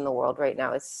loneliness in the world right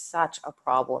now is such a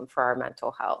problem for our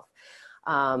mental health.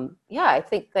 I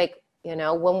think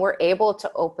when we're able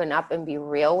to open up and be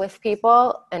real with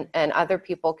people and other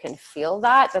people can feel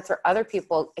that's where other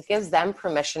people, it gives them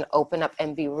permission to open up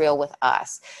and be real with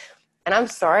us. And I'm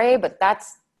sorry, but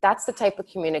that's the type of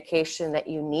communication that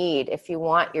you need if you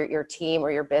want your team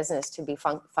or your business to be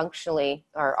functionally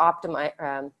or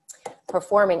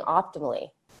performing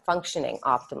optimally, functioning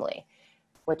optimally,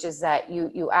 which is that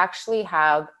you actually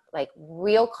have like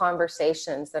real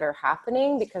conversations that are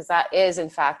happening, because that is in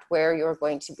fact where you're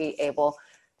going to be able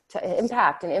to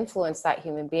impact and influence that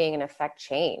human being and affect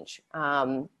change.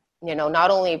 Not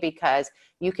only because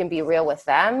you can be real with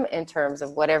them in terms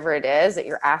of whatever it is that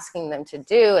you're asking them to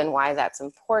do and why that's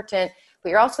important, but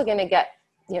you're also going to get,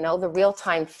 the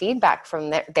real-time feedback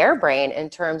from their brain in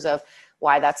terms of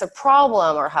why that's a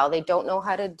problem or how they don't know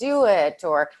how to do it,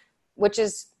 or which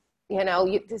is,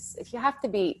 if you have to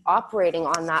be operating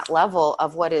on that level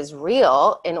of what is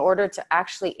real in order to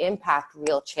actually impact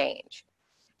real change.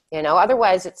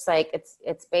 Otherwise it's like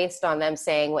it's based on them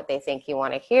saying what they think you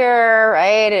want to hear,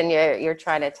 right? And you're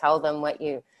trying to tell them what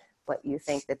you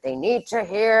think that they need to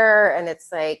hear, and it's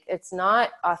like it's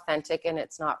not authentic and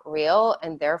it's not real,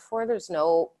 and therefore there's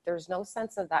no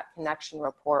sense of that connection,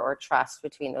 rapport, or trust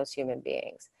between those human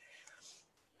beings.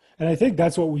 And I think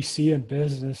that's what we see in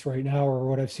business right now, or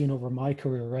what I've seen over my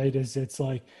career, right? Is it's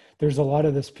like there's a lot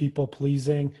of this people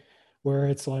pleasing where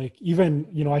it's like, even,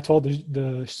 I told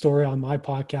the story on my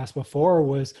podcast before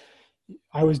was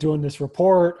I was doing this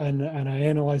report and I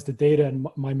analyzed the data, and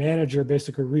my manager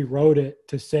basically rewrote it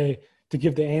to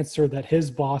give the answer that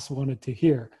his boss wanted to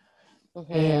hear.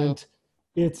 Mm-hmm. And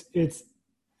it's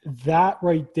that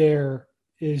right there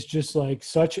is just like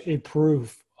such a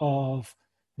proof of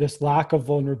this lack of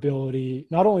vulnerability,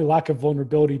 not only lack of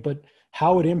vulnerability, but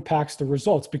how it impacts the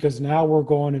results, because now we're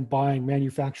going and buying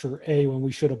manufacturer A when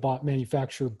we should have bought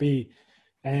manufacturer B.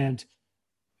 And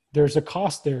there's a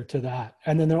cost there to that.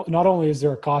 And then not only is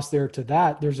there a cost there to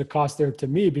that, there's a cost there to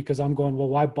me, because I'm going, well,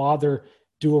 why bother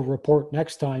do a report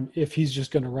next time if he's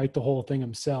just going to write the whole thing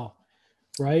himself?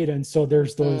 Right. And so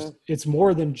there's those, it's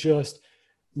more than just,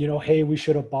 hey, we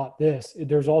should have bought this.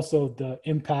 There's also the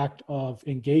impact of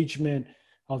engagement,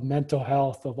 of mental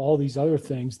health, of all these other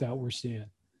things that we're seeing.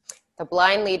 The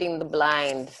blind leading the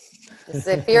blind.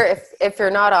 If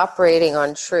you're not operating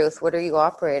on truth, what are you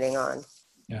operating on?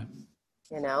 Yeah.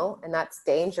 And that's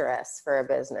dangerous for a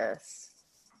business,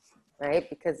 right?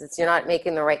 Because you're not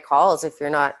making the right calls if you're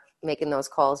not making those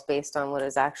calls based on what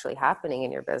is actually happening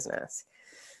in your business.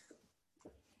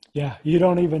 Yeah, you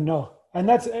don't even know. And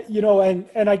that's,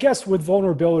 and I guess with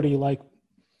vulnerability, like,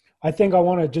 I think I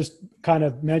want to just kind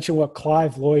of mention what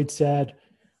Clive Lloyd said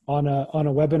on a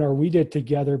webinar we did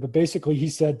together. But basically he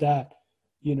said that,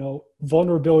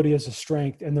 vulnerability is a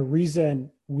strength. And the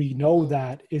reason we know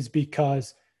that is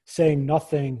because saying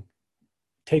nothing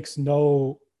takes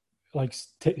no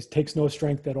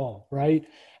strength at all. Right.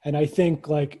 And I think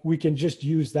like we can just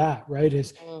use that, right?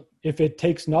 Is if it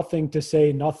takes nothing to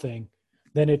say nothing,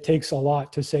 then it takes a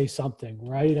lot to say something,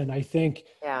 right? And I think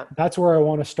that's where I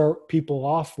want to start people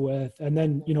off with. And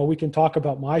then, we can talk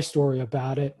about my story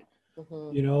about it.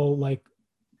 Like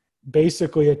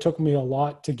basically it took me a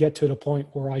lot to get to the point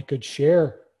where I could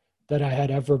share that I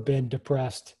had ever been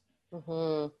depressed.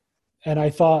 And I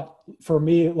thought for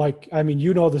me, like, I mean,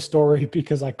 the story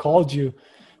because I called you,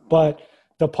 but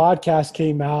the podcast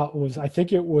came out I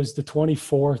think it was the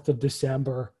 24th of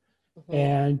December.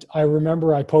 And I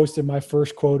remember I posted my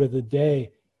first quote of the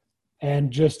day,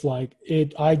 and just like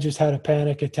I just had a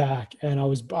panic attack, and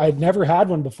I'd never had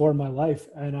one before in my life.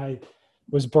 And I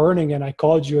was burning, and I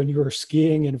called you, and you were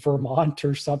skiing in Vermont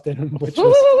or something, which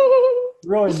was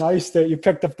really nice that you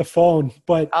picked up the phone.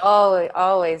 But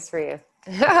always for you.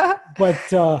 But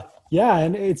yeah,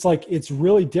 and it's like, it's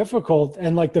really difficult.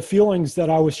 And like the feelings that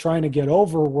I was trying to get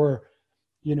over were,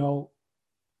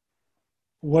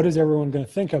 what is everyone going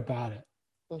to think about it?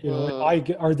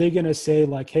 Are they going to say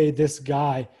like, hey, this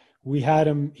guy, we had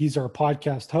him, he's our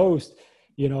podcast host.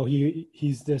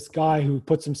 He's this guy who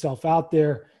puts himself out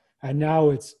there, and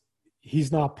now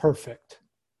he's not perfect.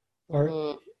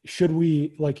 Or should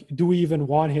we do we even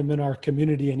want him in our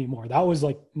community anymore? That was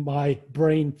like my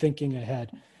brain thinking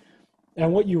ahead.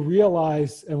 And what you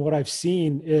realize and what I've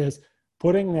seen is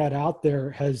putting that out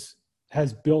there has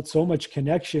built so much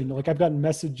connection. Like I've gotten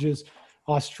messages,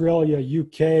 Australia,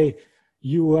 UK,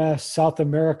 US, South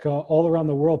America, all around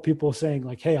the world, people saying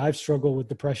like, hey, I've struggled with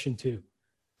depression too.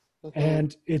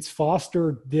 And it's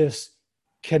fostered this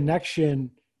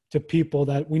connection to people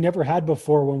that we never had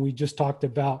before when we just talked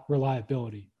about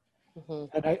reliability.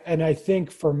 And I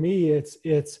think for me, it's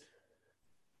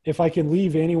if I can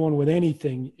leave anyone with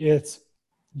anything, it's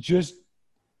just,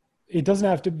 it doesn't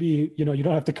have to be, you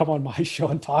don't have to come on my show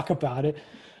and talk about it,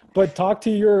 but talk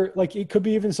to it could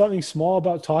be even something small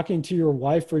about talking to your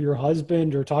wife or your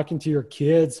husband, or talking to your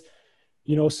kids,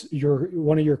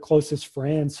 one of your closest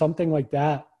friends, something like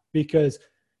that, because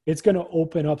it's going to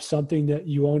open up something that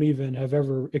you won't even have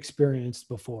ever experienced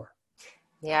before.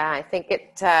 Yeah, I think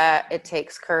it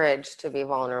takes courage to be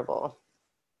vulnerable.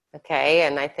 Okay.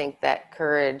 And I think that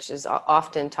courage is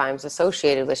oftentimes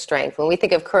associated with strength. When we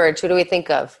think of courage, who do we think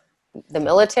of? The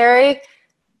military?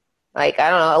 Like, I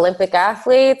don't know, Olympic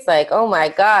athletes? Like, oh my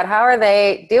God, how are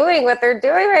they doing what they're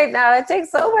doing right now? It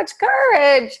takes so much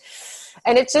courage.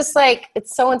 And it's just like,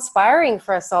 it's so inspiring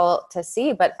for us all to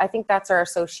see. But I think that's our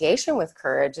association with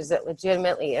courage, is it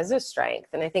legitimately is a strength.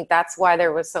 And I think that's why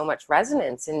there was so much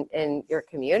resonance in your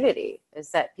community,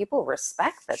 is that people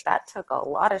respect that took a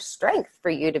lot of strength for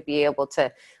you to be able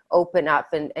to open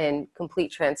up and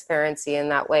complete transparency in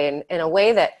that way, and in a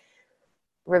way that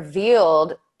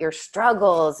revealed your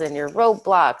struggles and your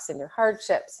roadblocks and your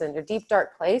hardships and your deep,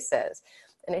 dark places.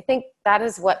 And I think that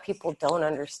is what people don't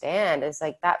understand, is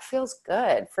like, that feels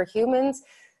good for humans.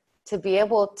 to be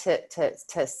able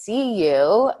to see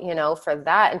you, you know, for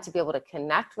that, and to be able to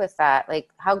connect with that, like,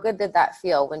 how good did that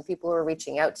feel when people were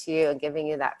reaching out to you and giving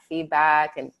you that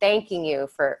feedback and thanking you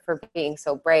for being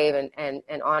so brave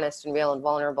and honest and real and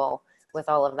vulnerable with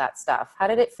all of that stuff? How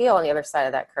did it feel on the other side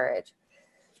of that courage?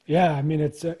 Yeah, I mean,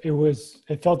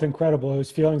 it felt incredible. It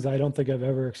was feelings I don't think I've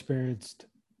ever experienced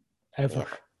ever.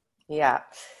 Yeah.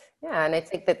 Yeah. And I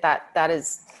think that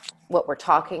is what we're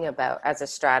talking about as a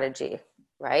strategy,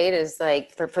 right? Is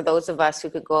like for those of us who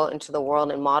could go out into the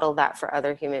world and model that for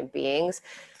other human beings,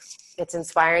 it's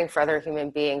inspiring for other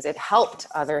human beings. It helped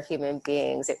other human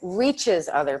beings. It reaches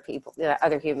other people,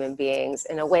 other human beings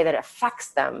in a way that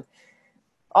affects them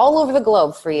all over the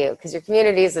globe for you, because your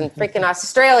community is in freaking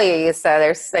Australia, you said.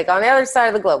 There's like on the other side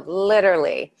of the globe,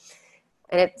 literally.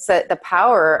 And it's the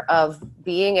power of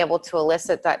being able to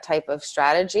elicit that type of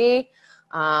strategy.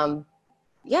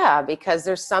 Because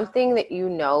there's something that you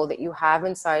know that you have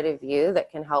inside of you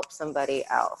that can help somebody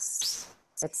else.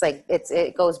 It's like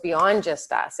it goes beyond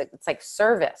just us. It's like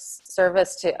service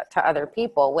to other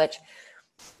people, which,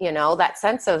 you know, that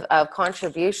sense of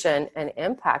contribution and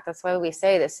impact. That's why we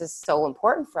say this is so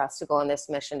important for us to go on this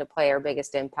mission to play our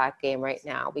biggest impact game right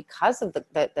now, because of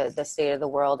the state of the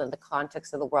world and the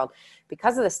context of the world,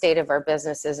 because of the state of our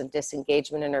businesses and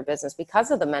disengagement in our business, because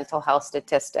of the mental health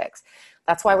statistics.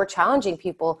 That's why we're challenging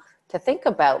people to think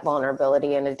about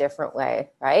vulnerability in a different way,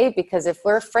 right? Because if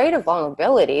we're afraid of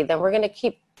vulnerability, then we're going to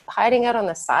keep hiding out on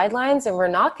the sidelines, and we're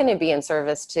not going to be in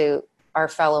service to our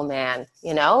fellow man,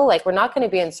 you know, like we're not going to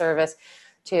be in service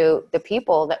to the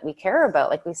people that we care about.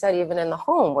 Like we said, even in the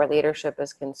home where leadership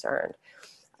is concerned.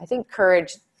 I think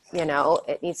courage, you know,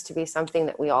 it needs to be something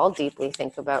that we all deeply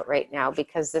think about right now,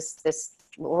 because this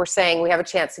we're saying we have a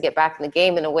chance to get back in the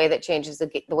game in a way that changes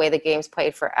the way the game's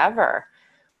played forever.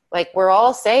 Like we're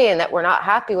all saying that we're not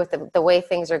happy with the way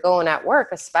things are going at work,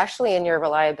 especially in your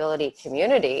reliability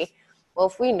community. Well,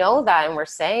 if we know that and we're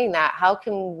saying that, how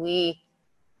can we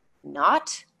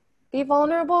not be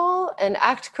vulnerable and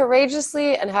act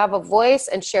courageously and have a voice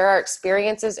and share our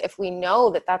experiences if we know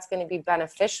that that's going to be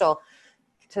beneficial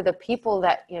to the people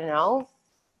that, you know,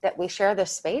 that we share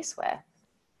this space with?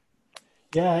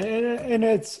 Yeah. And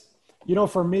it's, you know,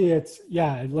 for me, it's,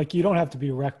 yeah, like you don't have to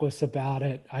be reckless about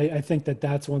it. I think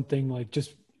that's one thing, like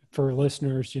just for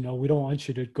listeners, you know, we don't want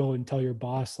you to go and tell your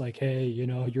boss like, hey, you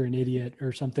know, you're an idiot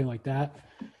or something like that.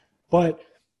 But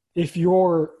if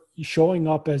you're showing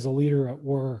up as a leader at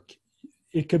work,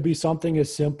 it could be something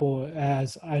as simple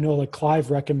as, I know like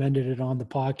Clive recommended it on the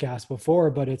podcast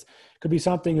before, but it could be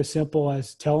something as simple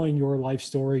as telling your life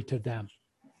story to them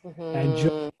and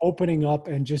just opening up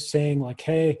and just saying like,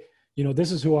 hey, you know,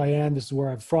 this is who I am. This is where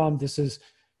I'm from. This is,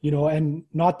 you know, and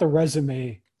not the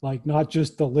resume, like not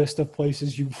just the list of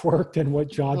places you've worked and what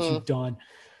jobs you've done,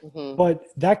 but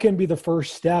that can be the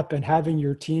first step. And having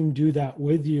your team do that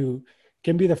with you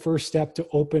can be the first step to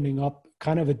opening up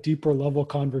kind of a deeper level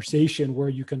conversation where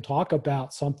you can talk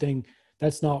about something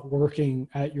that's not working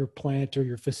at your plant or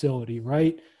your facility.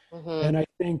 Right. And I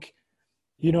think,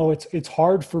 you know, it's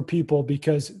hard for people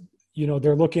because, you know,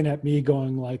 they're looking at me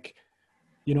going like,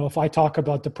 you know, if I talk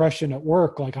about depression at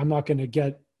work, like I'm not going to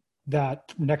get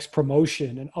that next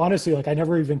promotion. And honestly, like I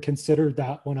never even considered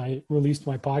that when I released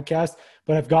my podcast,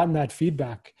 but I've gotten that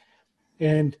feedback.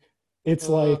 And it's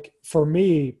like, for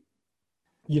me,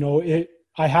 you know,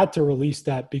 I had to release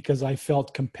that because I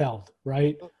felt compelled,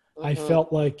 right? I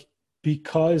felt like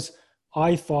because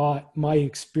I thought my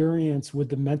experience with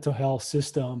the mental health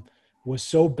system was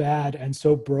so bad and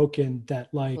so broken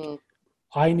that like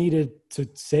I needed to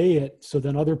say it so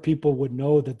then other people would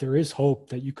know that there is hope,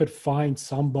 that you could find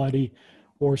somebody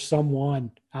or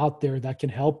someone out there that can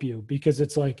help you. Because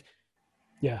it's like,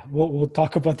 yeah, we'll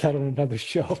talk about that on another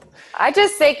show. I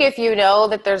just think if you know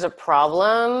that there's a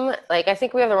problem, like I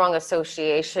think we have the wrong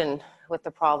association with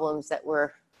the problems that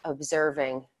we're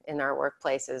observing in our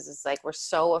workplaces. It's like we're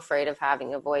so afraid of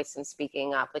having a voice and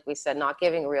speaking up. Like we said, not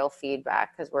giving real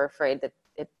feedback because we're afraid that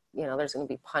you know, there's going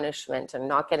to be punishment, and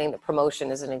not getting the promotion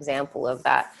is an example of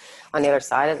that on the other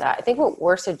side of that. I think what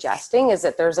we're suggesting is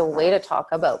that there's a way to talk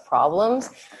about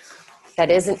problems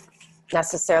that isn't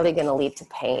necessarily going to lead to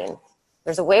pain.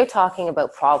 There's a way of talking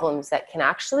about problems that can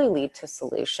actually lead to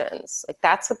solutions. Like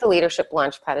that's what the Leadership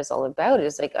Launchpad is all about,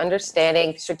 is like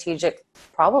understanding strategic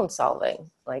problem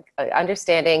solving, like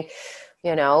understanding,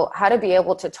 you know, how to be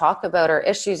able to talk about our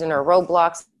issues and our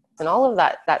roadblocks and all of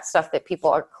that stuff that people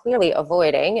are clearly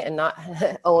avoiding and not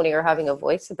owning or having a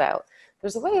voice about.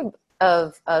 There's a way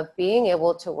of being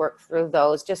able to work through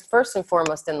those, just first and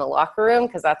foremost in the locker room,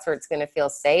 because that's where it's going to feel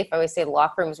safe. I always say the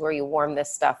locker room is where you warm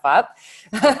this stuff up.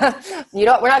 We're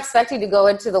not expecting to go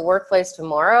into the workplace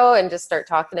tomorrow and just start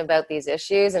talking about these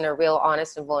issues in a real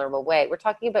honest and vulnerable way. We're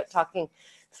talking about talking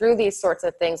through these sorts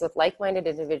of things with like-minded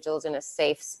individuals in a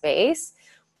safe space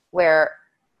where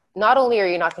not only are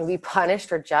you not going to be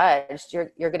punished or judged, you're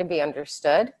going to be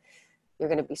understood. You're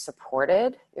going to be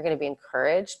supported. You're going to be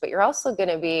encouraged, but you're also going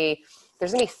to be,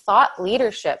 there's going to be thought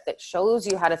leadership that shows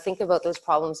you how to think about those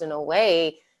problems in a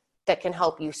way that can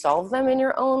help you solve them in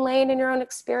your own lane, in your own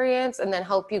experience, and then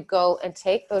help you go and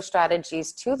take those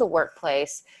strategies to the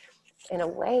workplace in a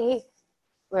way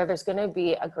where there's going to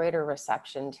be a greater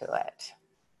reception to it.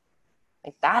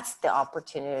 Like that's the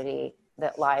opportunity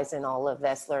that lies in all of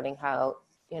this, learning how,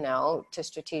 to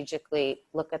strategically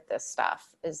look at this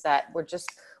stuff, is that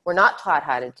we're not taught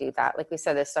how to do that. Like we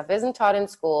said, this stuff isn't taught in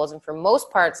schools, and for most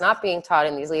part, it's not being taught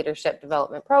in these leadership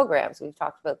development programs. We've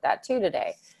talked about that too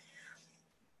today.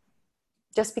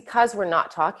 Just because we're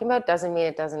not talking about it doesn't mean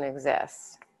it doesn't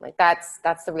exist. Like that's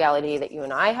the reality that you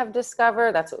and I have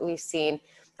discovered. That's what we've seen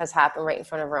has happened right in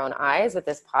front of our own eyes with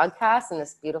this podcast and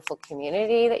this beautiful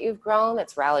community that you've grown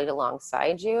that's rallied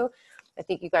alongside you. I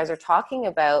think you guys are talking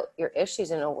about your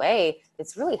issues in a way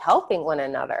that's really helping one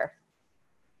another.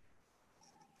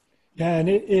 Yeah,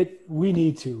 and we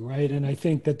need to, right? And I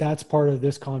think that's part of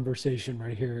this conversation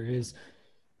right here is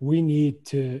we need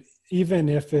to, even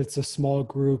if it's a small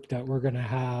group that we're going to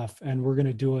have and we're going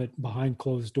to do it behind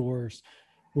closed doors,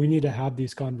 we need to have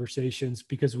these conversations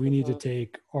because we need to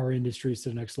take our industries to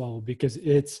the next level, because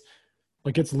it's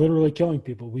literally killing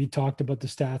people. We talked about the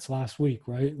stats last week,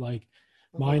 right? Like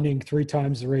mining 3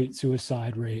 times the rate,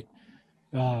 suicide rate,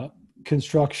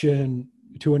 construction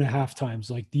 2.5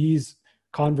 times. Like these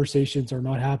conversations are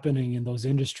not happening in those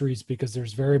industries because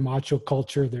there's very macho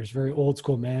culture. There's very old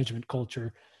school management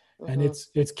culture, and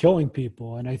it's killing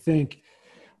people. And I think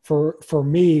for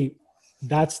me,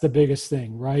 that's the biggest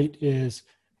thing, right? Is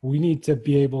we need to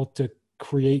be able to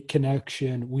create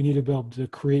connection. We need to be able to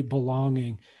create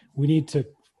belonging. We need to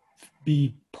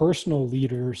be personal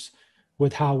leaders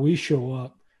with how we show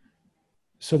up,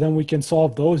 so then we can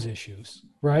solve those issues,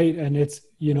 right? And it's,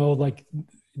 like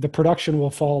the production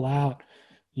will fall out,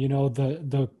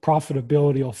 the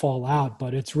profitability will fall out,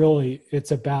 but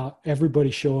it's about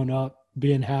everybody showing up,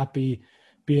 being happy,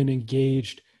 being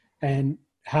engaged, and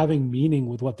having meaning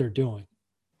with what they're doing.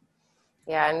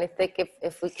 Yeah, and I think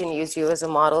if we can use you as a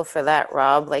model for that,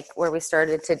 Rob, like where we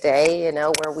started today,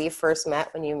 where we first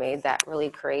met when you made that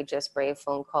really courageous, brave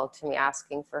phone call to me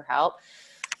asking for help.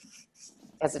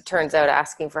 As it turns out,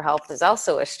 asking for help is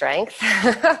also a strength.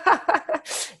 I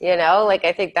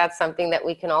think that's something that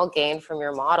we can all gain from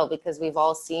your model, because we've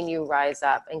all seen you rise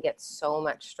up and get so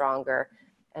much stronger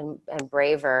and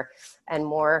braver and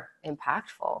more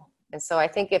impactful. And so I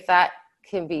think if that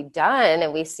can be done,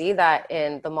 and we see that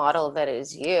in the model that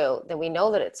is you, then we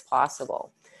know that it's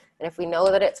possible. And if we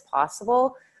know that it's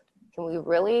possible, can we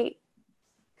really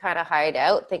kind of hide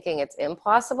out thinking it's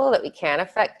impossible, that we can't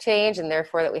affect change, and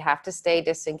therefore that we have to stay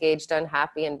disengaged,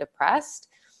 unhappy, and depressed?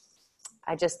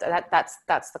 That's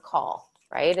the call,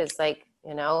 right? It's like,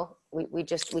 we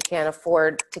can't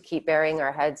afford to keep burying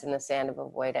our heads in the sand of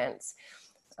avoidance.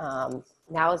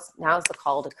 Now's the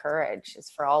call to courage. Is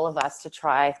for all of us to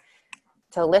try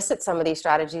to elicit some of these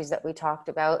strategies that we talked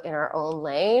about in our own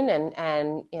lane. And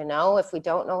if we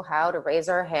don't know how, to raise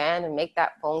our hand and make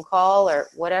that phone call or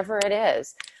whatever it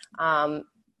is, so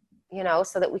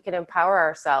that we can empower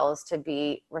ourselves to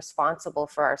be responsible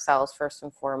for ourselves first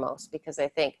and foremost. Because I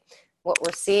think what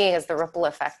we're seeing is the ripple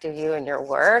effect of you and your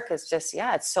work is just,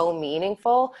 it's so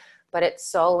meaningful, but it's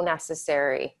so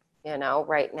necessary,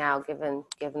 right now, given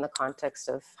the context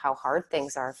of how hard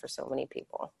things are for so many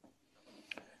people.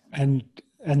 And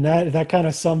that kind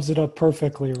of sums it up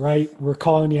perfectly, right? We're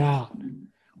calling you out.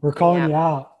 We're calling you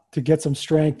out to get some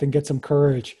strength and get some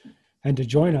courage, and to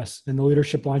join us in the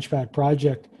Leadership Launchpad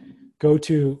Project. Go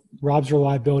to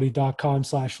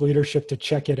robsreliability.com/leadership to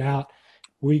check it out.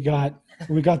 We got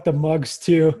the mugs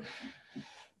too.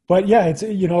 But yeah, it's a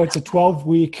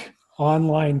 12-week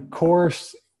online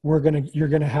course. You're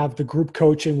gonna have the group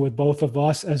coaching with both of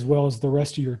us as well as the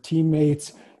rest of your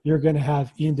teammates. You're going to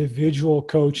have individual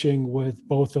coaching with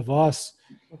both of us.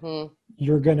 Mm-hmm.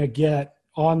 You're going to get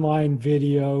online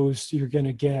videos. You're going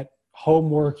to get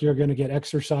homework. You're going to get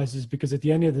exercises, because at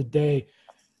the end of the day,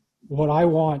 what I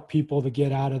want people to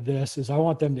get out of this is I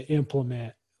want them to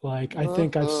implement. Like, I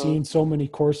think I've seen so many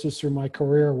courses through my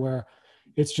career where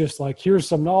it's just like, here's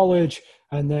some knowledge,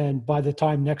 and then by the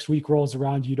time next week rolls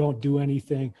around, you don't do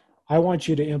anything. I want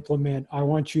you to implement. I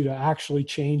want you to actually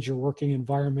change your working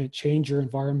environment, change your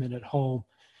environment at home.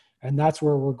 And that's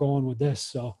where we're going with this.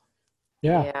 So,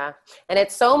 yeah. Yeah. And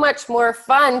it's so much more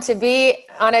fun to be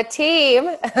on a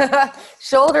team,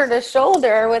 shoulder to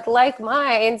shoulder with like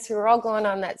minds who are all going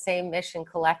on that same mission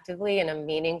collectively in a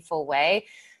meaningful way.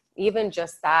 Even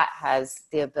just that has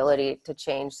the ability to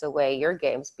change the way your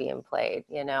game's being played.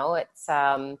 You know, it's,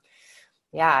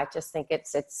 I just think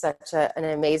it's such an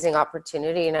amazing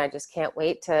opportunity, and I just can't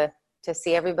wait to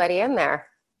see everybody in there.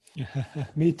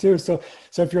 Me too. So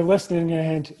if you're listening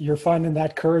and you're finding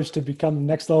that courage to become the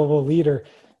next level leader,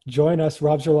 join us,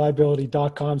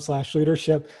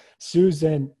 robsreliability.com/leadership.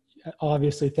 Susan,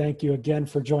 obviously, thank you again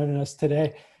for joining us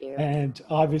today. And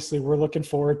obviously, we're looking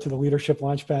forward to the Leadership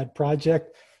Launchpad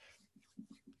project.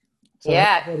 So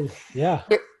yeah.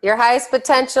 Your highest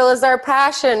potential is our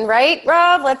passion, right,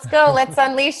 Rob? Let's go. Let's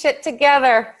unleash it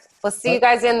together. We'll see you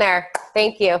guys in there.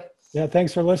 Thank you. Yeah,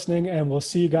 thanks for listening, and we'll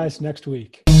see you guys next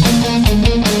week.